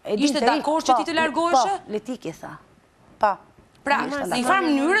dinte. Ishte dakord që ti të largoheshe? Po, letiki tha. Po. Pra, në një farë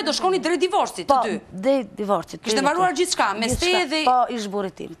mënyre do shkoni drejt divorcit, të dy? Po, drejt divorcit. Kishte mbaruar gjithçka, me ste dhe... Po, ish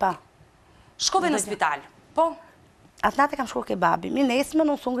burri tim, po. Shkove në spital, po? Atë natë kam shku ke babi. Mi nesme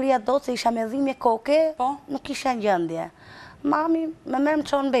në sungria do se isha me dhimbje koke, nuk isha në gjendje. Mami me merë më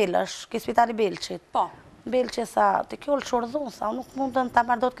qonë Belësh, ke spitali Belqit. Po. Belqit sa, të kjo lë që ardhun, sa, nuk mundën të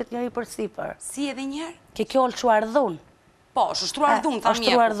amardot këtë njëri për sipër. Si edhe njerë? Ke kjo lë që ardhun. Po, shushtru ardhun, tha mjeku.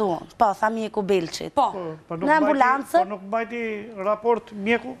 Shushtru ardhun, po, tha mjeku Belqit. Po. Në ambulancë. Po nuk bajti raport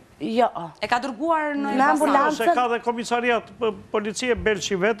mjeku? Jo. E ka dërguar në ambulancë. Se ka dhe komisariat policie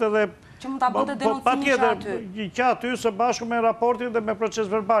Belqi vetë dhe... Që mund të bëte denoncimin që aty. Që aty së bashku me raportin dhe me proces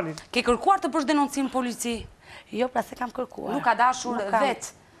verbalin. Ke kërkuar të bësh denoncim polici? Jo, pra se kam kërkuar. Nuk ka dashur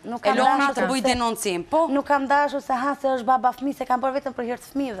vetë Elona të bëj denoncim, po? Nuk kam dashur se ha se është baba fëmi, se kam bërë vetëm për hirtë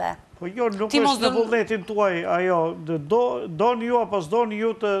fëmive. Po jo, nuk është në vullnetin tuaj ajo. Doni ju apo s'doni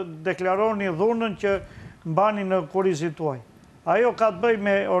ju të deklaroni dhunën që mbani në kurizin tuaj. Ajo ka të bëj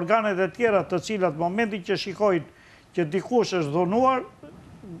me organet e tjera të cilat momentin që shikojnë që dikush është dhunuar,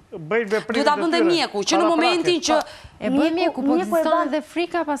 bëjnë veprimet e tyre. Du ta bënde mjeku, që në momentin që... E bëj mjeku, po ekziston dhe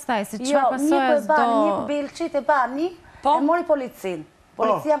frika pastaj, si çfarë pasojë do... Mjeku Belqit e bani, e mori policin.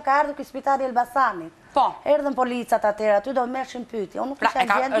 Policia më ka ardhur këj spitali Elbasanit. Po. Erdhën policat atëherë, aty do mershin pyetje. Unë nuk isha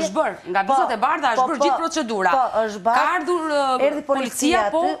në gjendje. Është bërë, nga vizat e bardha është bërë gjithë procedura. Po, është bërë. Ka ardhur Erdhi policia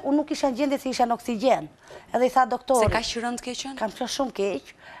po. aty, unë nuk isha në gjendje se isha në oksigjen. Edhe i tha doktori. Se ka që rënd keqen? Kam qenë shumë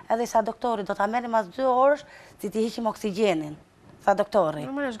keq. Edhe i tha doktori, do ta merrim mas 2 orësh si t'i hiqim oksigjenin. Tha doktori.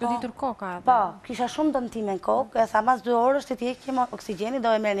 Normal është goditur koka. Po, kisha shumë dëmtime në kokë, e tha mas 2 orësh si t'i hiqim oksigjenin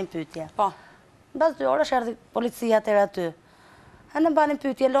do e merrnin pyetje. Po. Mbas 2 orësh erdhi policia atëherë aty. A në banin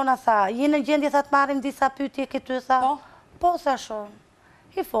pytje, Lona tha, jenë në gjendje tha të marim disa pytje këty, tha. Po, tha shumë.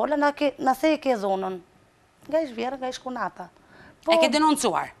 I fola, nëse e ke dhunën. Nga ish Vjehrra, nga ish Kunata. E ke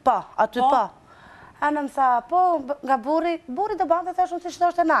denoncuar? Po, aty po. A në më tha, po, nga buri do bante, tha shumë si që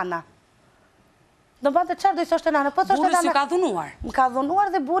thoshte nana. Do bante qarë do i thoshte nana. Buri si ka dhunuar? Më ka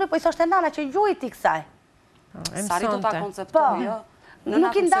dhunuar dhe buri, po i thoshte nana, që gjujt i kësaj. Sari do ta konceptoj, jo?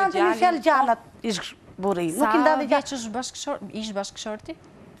 Nuk i ndanë të një fjallë gjanat, ish buri. Sa vjeç është bashkëshorti?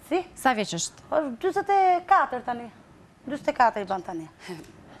 Si? Sa vjeç është? 24 tani. 24 i ban tani.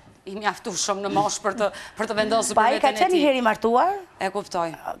 I mjaftu shumë në mosh për të vendosur për vetën e ti. Pa i ka qenë një heri martuar. E kuptoj.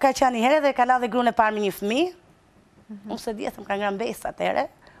 Ka qenë një herë dhe ka la dhe grunë e parë me një fëmi. Unë se djesëm ka ngrën besa të ere,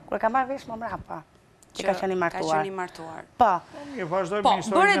 kur ka marrë vesh më mrapa. Që ka qenë i martuar. Po. Po,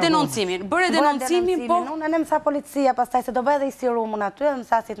 bërë denoncimin, po. Unë në mësa policia, pastaj se do bëhe dhe i sirumun aty, dhe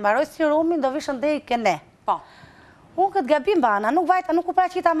mësa si të mbaroj sirumin, do vishën dhe i kene. Po. Unë këtë gabim bana, nuk vajta, nuk u pra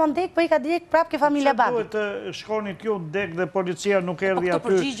qita më ndek, për i ka direkt prap ke familja babi. Që duhet të shkonit ju ndek dhe policia nuk erdi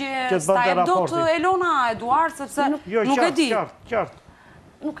aty që të bënde raporti? Do të Elona, Eduard, sepse nuk e di. Qartë.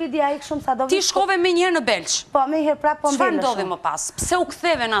 Nuk i di a ikë shumë sa do Ti shkove me njërë në Belq? Po, me njërë prap po në Belq. Çfarë ndodhi më pas? Pse u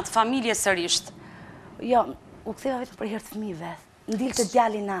ktheve në atë familje sërisht? Jo, u ktheva vetëm për herë të fëmijëve. Ndilë të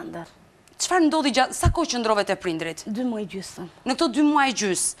djalin ndër. Çfarë ndodhi gjatë? Sa kohë qëndrove te prindrit? 2 muaj gjysmë. Në këto 2 muaj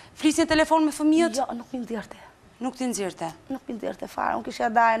gjys, flisje telefon me fëmijët? Jo, nuk mi nxirrte. Nuk ti nxirrte? Nuk mi nxirrte fare. Unë kisha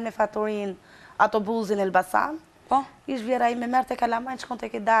dalë në fatorin autobusin Elbasan. Po? Ish Vjehrra i me merrte kalamajn, shkonte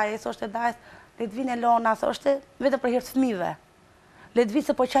ke daje, thoshte dajës, le të vinë Elona, thoshte, vetëm për herë të fëmijëve. Le të vinë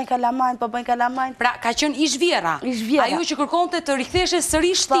se po qajnë kalamajn, po bëjnë kalamajn. Pra, ka qenë ish Vjehrra? Ish Vjehrra. Ajo që kërkonte të riktheshe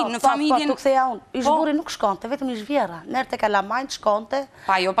sërish ti në familjen... Po, të ktheja unë. Ish burri nuk shkonte, vetëm ish Vjehrra. Merrte kalamajn, shkonte.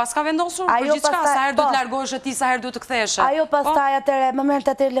 Pa, ajo pas ka vendosur për gjithçka, sa herë do të largohesh ti, sa herë do të ktheshe. Ajo pastaj atëre, më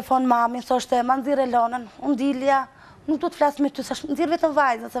merrte telefon mami, thoshte, ma nxirr Elonën, unë dilja, nuk do të flas me ty, thash, nxirr vetëm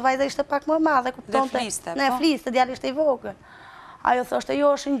vajzën, se vajza ishte pak më e madhe, kuptonte. Dhe fliste, ne fliste, djali ishte i vogël. Ajo thoshte,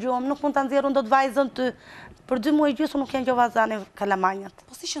 jo, është në gjumë, nuk mund ta nxjerrun dot vajzën ty. Për 2 muaj gjysmë nuk janë gjovazane kalamanjat.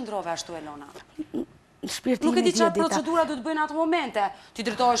 Po si qëndrove ashtu, Elona? Në shpirtin nuk e di çfarë procedura do të bëjnë ato momente. Ti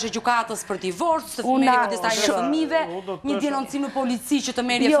drejtohesh gjykatës për divorc, të merrje kontestarje të fëmijëve, një denoncim në polici që të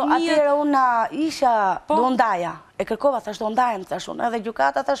merrje fëmijët. Jo, atëherë unë isha do ndaja. E kërkova thash do ndajem thash unë, edhe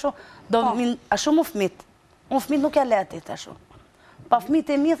gjykata thash unë, do a shumë fëmit. Unë fëmit nuk ja leti thash unë. Pa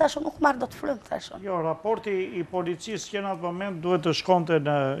fëmijët e mi thash unë nuk marr dot frymë thash unë. Jo, raporti i policisë që në atë moment duhet të shkonte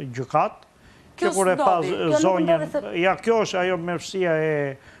në gjykatë që kur e pas zonjën, ja kjo është ajo mërësia e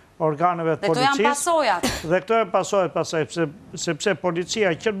organeve të policisë. Dhe këto janë pasojat. Dhe këto janë pasojat pasaj, sepse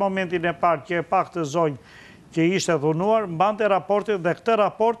policia që në momentin e parë që e pak të zonjë që ishte dhunuar, mbante raportin dhe këtë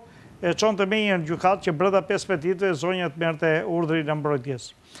raport e qonte me një në gjukat që brenda 15 ditëve zonjët merte urdhrin e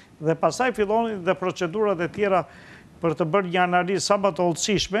mbrojtjes. Dhe pasaj fillonin dhe procedurat e tjera për të bërë një analizë sa më të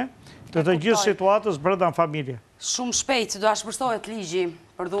hollësishme të gjithë situatës brenda në familje. Shumë shpejt, do shpërsohet ligji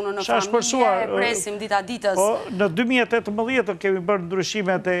për dhunën në familje, e presim dita ditës. Në 2018 kemi bërë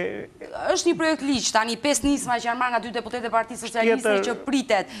ndryshimet e... është një projekt ligj, tani 5 nisma që janë marrë nga 2 deputetë e Partisë Socialiste që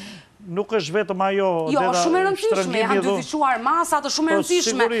pritet. Nuk është vetëm ajo... Jo, shumë e rëndësishme, janë dyfiquar masat, shumë e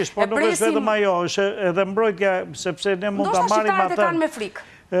rëndësishme. Sigurisht, por nuk është vetëm ajo, është edhe mbrojtja, sepse ne mund të marrim atë... Ndoshta shqiptarët e kanë me frikë.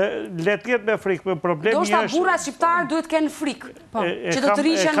 Let jetë me frikë, për problemi është... Ndoshta burrat shqiptarë duhet kenë frikë, që të të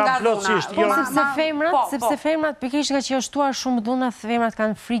rrishen nga dhuna. Sepse femrat, pikërisht nga që është shtuar shumë dhuna, femrat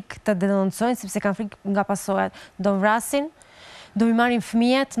kanë frikë të denoncojnë, sepse kanë frikë nga pasojat. Do vrasin, do i marrin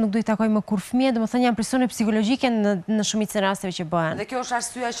fëmijët, nuk do i takoj më kur fëmijët, do më thënë janë presione psikologjike në shumicën e rasteve që bëhen. Dhe kjo është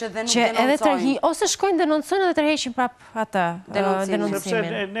arsyeja që dhe nuk denoncojnë. Ose shkojnë denoncojnë dhe tërheqin prap atë denoncimin.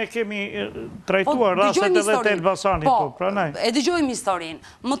 Sepse ne kemi trajtuar rastet edhe të Elbasanit. E dëgjojmë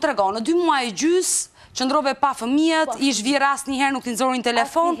historinë. Më tregon, në 2 muaj e gjys, qëndrove pa fëmijët, ish vjerë asë njëherë nuk t'i nëzorin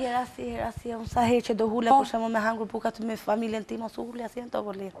telefon. Asë unë sa herë që do hule, për shemë me hangur bukat me familjen tim, ose hule asë jenë të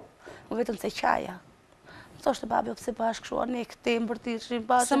volit. Më vetëm se qaja. Thoshte babi, opse bashkë shua, ne këte më bërtishim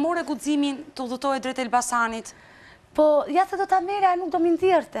bashkë. Se more guximin të udhëtoj drejt Elbasanit? Po, ja se do t'a mere, a nuk do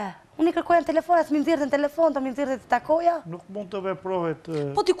m'indirte. Unë i kërkoja në telefon, a s'mi ndirte në telefon, do m'indirte të takoja. Nuk mund të veprohet...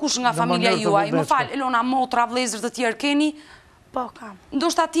 Po t'i kush nga familja juaj, më falë, Elona, motra, vlezër të tjerë keni? Po, kam.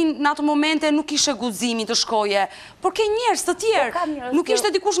 Ndoshta ti në ato momente nuk ishe guximin të shkoje, por ke njerëz të tjerë. Nuk ishte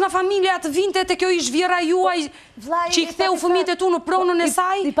dikush nga familja të vinte te kjo ish vjera juaj që i ktheu fëmijët e tu në pronën e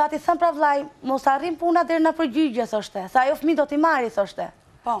saj? I pati thënë pra vllai, mos arrim puna deri në përgjigje, thoshte. Sa ajo fëmijë do t'i marri, thoshte.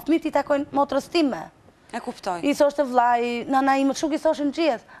 Po. Fëmijët i takojnë motrës time. E kuptoj. I thoshte vllai, nana ime çuk i thoshin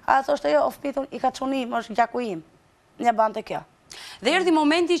gjithë. A thoshte jo, fëmijët i ka çonim, është gjaku im. Ne bante kjo. Dhe erdhi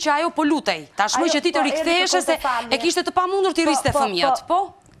momenti që ajo po lutej, tashmë që ti të riktheheshe se e kishte të pamundur t'i rriste fëmijët, po?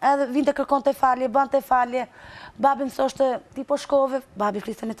 Edhe vinte kërkon të falje, ban të falje, babi më thoshte, ti po shkove, babi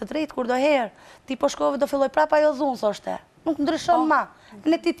fliste me të drejtë kur do herë, ti po shkove do filloj prapa ajo dhunë, thoshte, nuk ndryshon ma,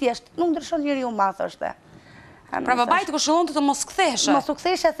 në ti tjeshtë, nuk ndryshon njëri u ma, thoshte. Pra babaj të këshillon të mos ktheheshe? Mos u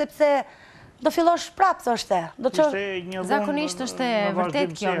ktheheshe, sepse do fillosh prap, thoshte. Zakonisht është e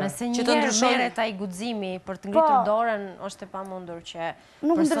vërtet kjo, nëse njëherë merret ai guximi për të ngritur dorën, është e pamundur që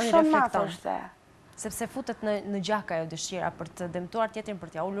personi reflekton. Sepse futet në gjak ajo dëshira për të dëmtuar tjetrin,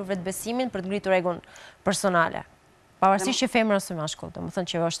 për t'ia ulur vetbesimin, për të ngritur egon personale. Pavarësisht që femër ose mashkull, domethënë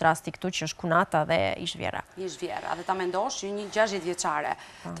që është rasti këtu që është kunata dhe ish vjera. Ish vjera, dhe ta mendosh që një 60 vjeçare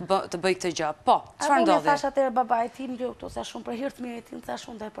të bëj këtë gjë. Po, çfarë ndodhi? Unë thash atëherë babait tim, jo këtu, sa shumë për hir të fëmijëve tim, thash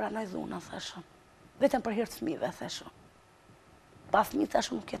unë do e pranoj dhuna, thash. Vetëm për hir të fëmijëve, thash. Pa fëmijë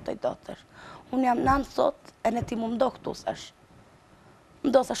thash nuk jetoj dot. Unë jam nan sot, e ne ti më ndo këtu, thash.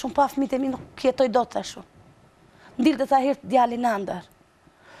 Ndo thash, pa fëmijët e mi nuk jetoj dot, thash. Ndilte sa herë djali nëndër.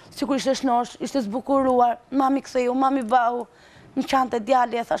 Sikur ishte shnosh, ishte zbukuruar, mami ktheu, mami bahu, në qante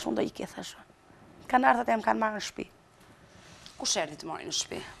djali, e thash, unë do ike, thash. Kanë ardhët e më kanë marrë në shtëpi. Kush erdhi të mori në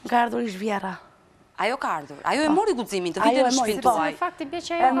shtëpi? Më ka ardhur ish Vjehrra. Ajo ka ardhur? Ajo e mori guximin të vite në shtëpinë tuaj? Në fakt i bie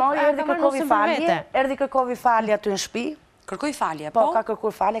që ajo erdhi kërkovi falje, erdhi kërkovi falje aty në shtëpi. Kërkoi falje, po? Po, ka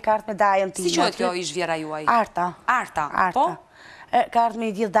kërkuar falje, ka ardhur me dajën time. Si quhet kjo ish Vjehrra juaj? Arta. Arta, po? Ka ardhur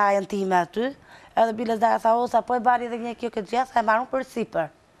me gjithë dajën time aty, edhe biles daja tha, osa, po e bari edhe një kjo këtë gjithë, e marrun për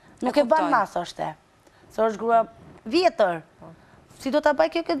sipër. Nuk e ban mas, është. Se është grua vjetër. Si do t'a baj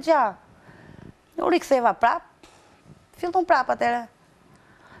kjo këtë gja? U riktheva prap. Fillon prap atëre.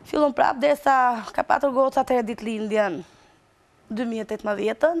 Fillon prap, dhe sa ka patur goca atëre ditë lindjen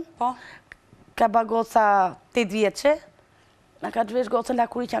 2018-ën. Po? Ka ba goca 8 vjeqe. Në ka gjvesh gocën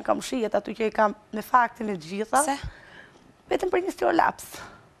lakuri që janë kam shijet, aty që i kam me faktin e gjitha. Se? Vetëm për një stiolaps.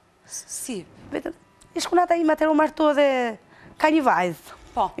 Si? Vetëm, ishkunata ime atëre u martu edhe ka një vajzë.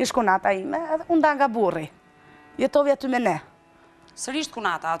 Po. Ishtë kunata ime, edhe unë da nga burri. Jetovi aty me ne. Sërisht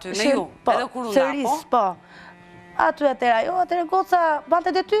kunata aty me ju? Edhe kur unë da, po? Sërisht, po. Aty atëra, jo, atëre goca,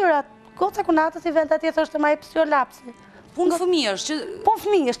 bante detyrat. Goca kunata si vend atje, thështë ma e psiolapsi. Punë fëmijësh që... Punë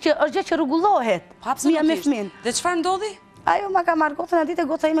fëmijësh, që është gjë që rregullohet. Mia me fëmin. Dhe çfarë ndodhi? Ajo ma ka marrë gocën, a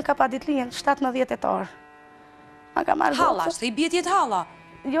ditë goca ime ka pa ditëlinjen, 17 etor. Ma ka marrë gocën. Halla, shte i bjetjet halla.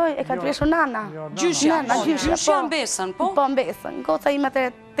 Jo, e ka dveshur nana. Gjyshja mbesën, po? Po, mbesën. Goca ime të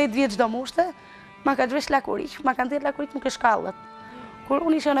 8 vjeç do mushte, ma ka dvesh lakuriq, ma ka ndjerë lakuriq nuk e shkallët. Kur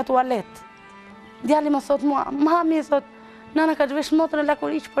unë ishe në tualet, djali më thot mua, mami, thot, nana ka dvesh motrën e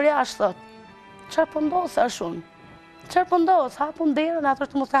lakuriq për jashtë, thot. Çfarë po ndodh sa shumë? Çfarë po ndodh? Hapun derën, ato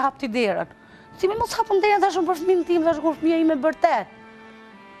të mos e hap ti derën. Si më mos hapun derën tash për fëmijën tim, tash kur fëmia ime bërtet.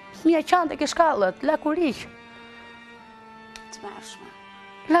 Fëmia qante ke shkallët, la kuriq. Tmerrshme.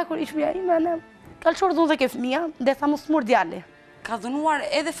 La kuriq fëmia ime, ne ka lëshor dhun dhe ke fëmia, dhe sa mos smur djali. Ka dhunuar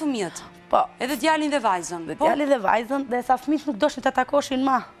edhe fëmijët. Po. Edhe djalin dhe vajzën. Djalin dhe vajzën, dhe sa fëmijët nuk doshin të takoshin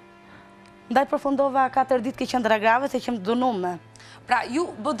ma. Ndaj përfundova 4 ditë ke qendra grave se që më dënume. Pra, ju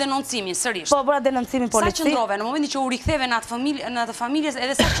bë denoncimin sërish. Po, bëra denoncimin polici. Sa qëndrove, në momentin që u riktheve në atë familjes,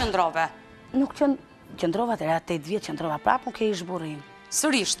 edhe sa qëndrove? Nuk qëndrova të rejat 8 vjetë, qëndrova prapë ke ish burin.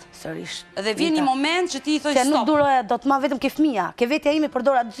 Sërisht? Sërish. Dhe vjen një moment që ti i thoj stop. Se nuk duroja do të ma vetëm ke fëmija, ke vetja ime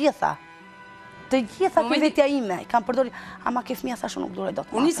përdora të gjitha. Të gjitha ke vetja ime, i kam përdori, ama ke fëmija sa shumë nuk duroj do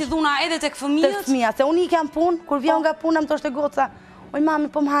të ma. Unë nisi dhuna edhe tek fëmijët? Tek fëmija, se unë i kam punë, kur vjen nga puna më thoshte goca, oj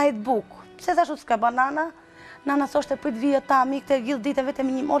mami po më hahet bukë. Pse thashtu s'ka banana? Nana thoshte prit vijë tam, ikte gjithë ditë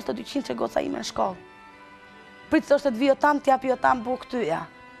vetëm një molë të 200 që goca ime në shkollë. Prit thoshte të vijë tam, t'jap jo tam bukë tyja.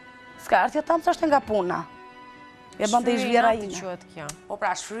 S'ka ardhur jo tam thoshte nga puna. Ja bante ish Vjehrra ime. Po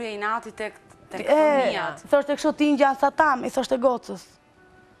pra, shfryje inati tek fëmijat. Thoshte kështu ti ngjan sa tam, i thoshte gocës.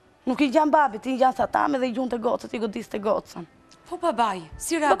 Nuk i ngjan babit, i ngjan sa tam edhe i gjunte gocës, i godiste gocën. Po babaj,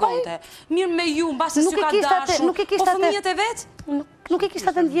 si reagonte? Mirë me ju, mbase s'ju ka dashur. Po fëmijët e vet? Nuk e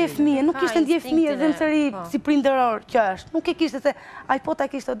kishte të ndjej fëmijë, nuk kishte ndjej fëmijë zemësëri si prindëror që është. Nuk e kishte se ai po ta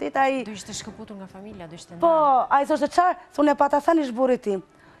kishte Odeta ai. Do ishte shkëputur nga familja, do ishte. Po, ai thoshte çfarë? Se unë e pata sa ish burri tim.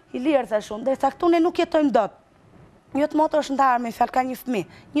 I lirë thash unë, derisa këtu ne nuk jetojmë dot. Jo të motor është ndarë me fjalë ka një fëmijë.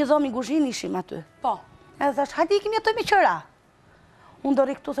 Një dhomë i kuzhinë ishim aty. Po. Edhe thash, hajde ikim jetojmë me qëra. Unë do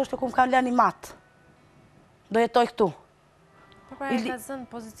ri këtu thoshte ku më kanë lënë mat. Do jetoj këtu. Po pra e ka zënë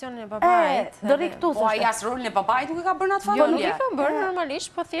pozicionin e babait. Do ri këtu thoshte. Po ai as rolin e babait nuk e ka bërë në atë familje. Jo, nuk e ka bërë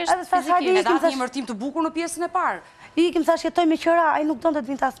normalisht, po thjesht fizikisht. Edhe atë një mërtim të bukur në pjesën e parë. Ikim thash jetoj me qëra, ai nuk donte të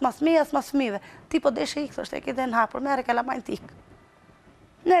vinte as mas me as mas fëmijëve. Ti po deshe ik thoshte, ke dhënë hapur, merre kalamajn tik.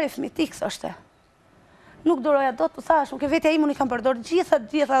 Nëri fëmijë tik thoshte. Nuk duroja dot, po thash, nuk e vetja ime unë i kam përdor gjitha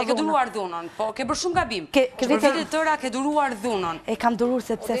dhunën. E ke duruar dhunën, po ke bërë shumë gabim. Për vitet tëra ke duruar dhunën. E kam duruar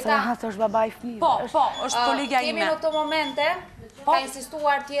sepse sa hasë është babai i fëmijëve. Po, është kolegja ime. Kemi në këto momente, ka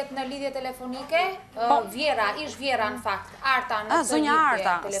insistuar tjetë në lidhje telefonike, Vjehrra, ish Vjehrra në fakt, Arta në të zonja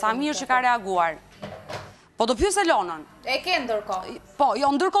Arta, sa mirë që ka reaguar. Po do pyes Elonën. E ke ndërkohë? Po,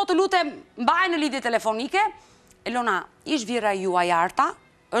 jo, ndërkohë të lutem mbaj në lidhje telefonike. Elona, ish Vjehrra juaj Arta,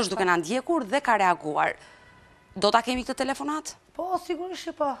 është duke na ndjekur dhe ka reaguar. Do ta kemi këtë telefonat? Po, sigurisht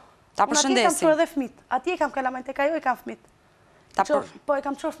që po. Ta përshëndesim. Atje kam çuar edhe fëmit. Atje kam kalamajn tek ajo i kam fëmit. Po, e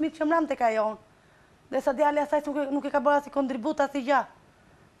kam çuar fëmit që mram tek ajo. Dhe sa djali asaj nuk e ka bërë asnjë kontribut asnjë gjë.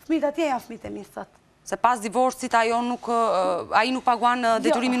 Fëmit atje janë fëmit e mi sot. Se pas divorcit ai nuk paguan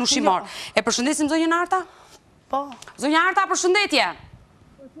detyrimin ushqimor. E përshëndesim zonjën Arta? Po. Zonja Arta, përshëndetje.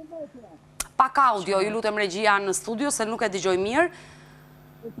 Pak audio, ju lutem regjia në studio se nuk e dëgjoj mirë.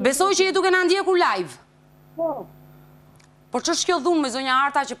 Besoj që je duke na ndjekur live. Po. Por ç'është kjo dhunë me zonja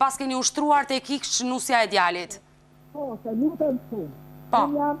Arta që pas keni ushtruar te kiksh nusja e djalit? Po, se lutem shumë. Po.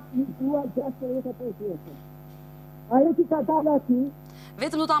 Jam i duar 65 vjeçë. Ajo që ka dalë aty.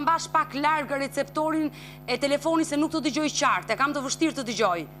 Vetëm do ta mbash pak larg receptorin e telefonit se nuk të dëgjoj qartë, e kam të vështirë të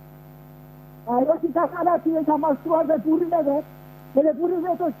dëgjoj. Ajo që ka dalë aty e ka mashtruar dhe burrin e vet. Dhe burri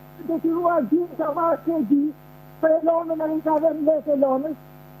vet është detyruar gjithë ka marrë di, për Elonën e ka dhënë me Elonën.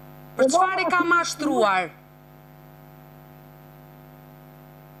 Për çfarë e ka mashtruar?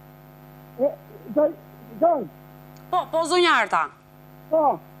 Zoj. Po, zonja Arta.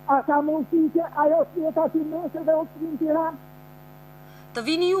 Po, a ka mundësi që ajo s'jetë aty mesë dhe o të vinë Tiranë? Të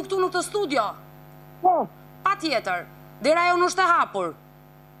vini ju këtu në këtë studio? Po. Pa tjetër, dera jo nështë e hapur?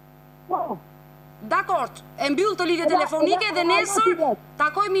 Po. Dakord, e mbyll të lidhje telefonike dhe nesër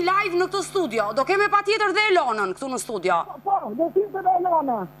takojmë live në këtë studio. Do keme pa tjetër dhe Elonën këtu në studio. Po, dhe ti të dhe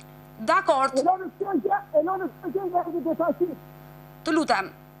Elona. Dakord. Elonës të gjë dhe të të lutem,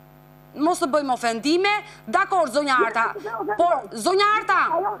 mos të bëjmë ofendime. Dakord, zonja Arta. Por, zonja Arta!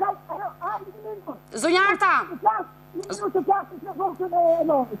 Zonja Arta!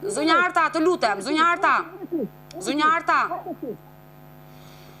 Zonja Arta, të lutem, zonja Arta! Zonja Arta!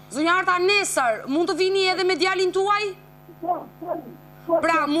 Zonja Arta, nesër, mund të vini edhe me djalin tuaj?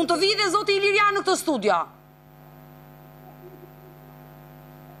 Pra, mund të vi dhe zoti Ilirian në këtë studio?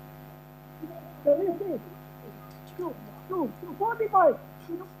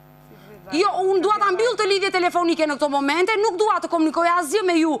 Jo, unë dua ta mbyll të lidhje telefonike në këto momente, nuk dua të komunikoj asgjë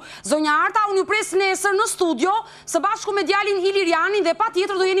me ju, zonja Arta, unë ju pres nesër në studio, së bashku me djalin Ilirianin dhe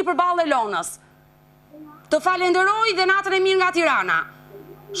patjetër do jeni përballë Elonës. Të falenderoj dhe natën e mirë nga Tirana.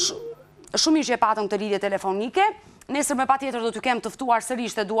 Shumë mirë që e patëm këtë lidhje telefonike. nesër me patjetër do t'ju kem të ftuar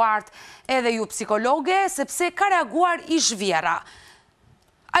sërish të Duart edhe ju psikologe, sepse ka reaguar ish Vjehrra.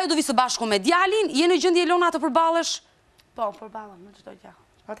 Ajo do vi së bashku me djalin, je në gjendje Elona të përballësh? Po, përballem në çdo gjë.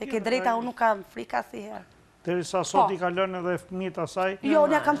 Tek e drejta unë nuk kam frikë asnjëherë. Derisa sot i ka lënë edhe fëmijët asaj. Jo,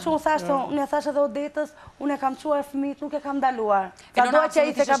 unë ja kam thënë unë thash edhe Odetës, unë e kam çuar fëmijët, nuk e kam ndaluar. Sado që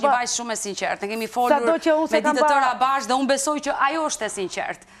ai se ka bërë. Një vajzë shumë e sinqertë. Ne kemi folur me ditë të tëra bashkë dhe unë besoj që ajo është e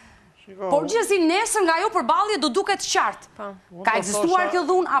sinqertë. Por gjithsesi nesër nga ajo përballje do duket qartë. Ka ekzistuar kjo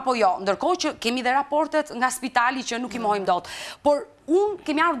dhunë apo jo? Ndërkohë që kemi dhe raportet nga spitali që nuk i mohojmë dot. Por unë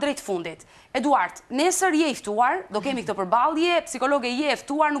kemi ardhur drejt fundit. Eduard, nesër je i ftuar, do kemi këtë përballje, psikologe je e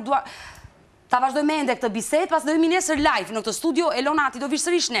ftuar, nuk dua ta vazhdojmë ende këtë bisedë, pas do jemi nesër live në këtë studio. Elona, ti do vish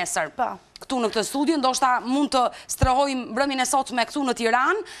sërish nesër. Këtu në këtë studio, ndoshta mund të strehojmë mbrëmjen e sotme këtu në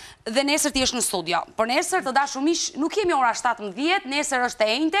Tiranë dhe nesër ti jesh në studio. Por nesër të dashur miq, nuk jemi ora 17, nesër është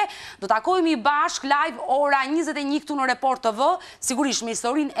e enjte, do takohemi bashk live ora 21 këtu në Report TV, sigurisht me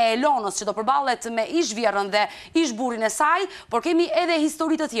historinë e Elonës që do përballet me ish Vjehrrën dhe ish burrin e saj, por kemi edhe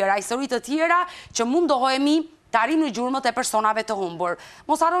histori të tjera që mundohemi të arrijmë në gjurmët e personave të humbur.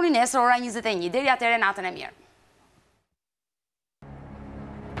 Mos harroni nesër ora 21. Deri atëherë natën e mirë.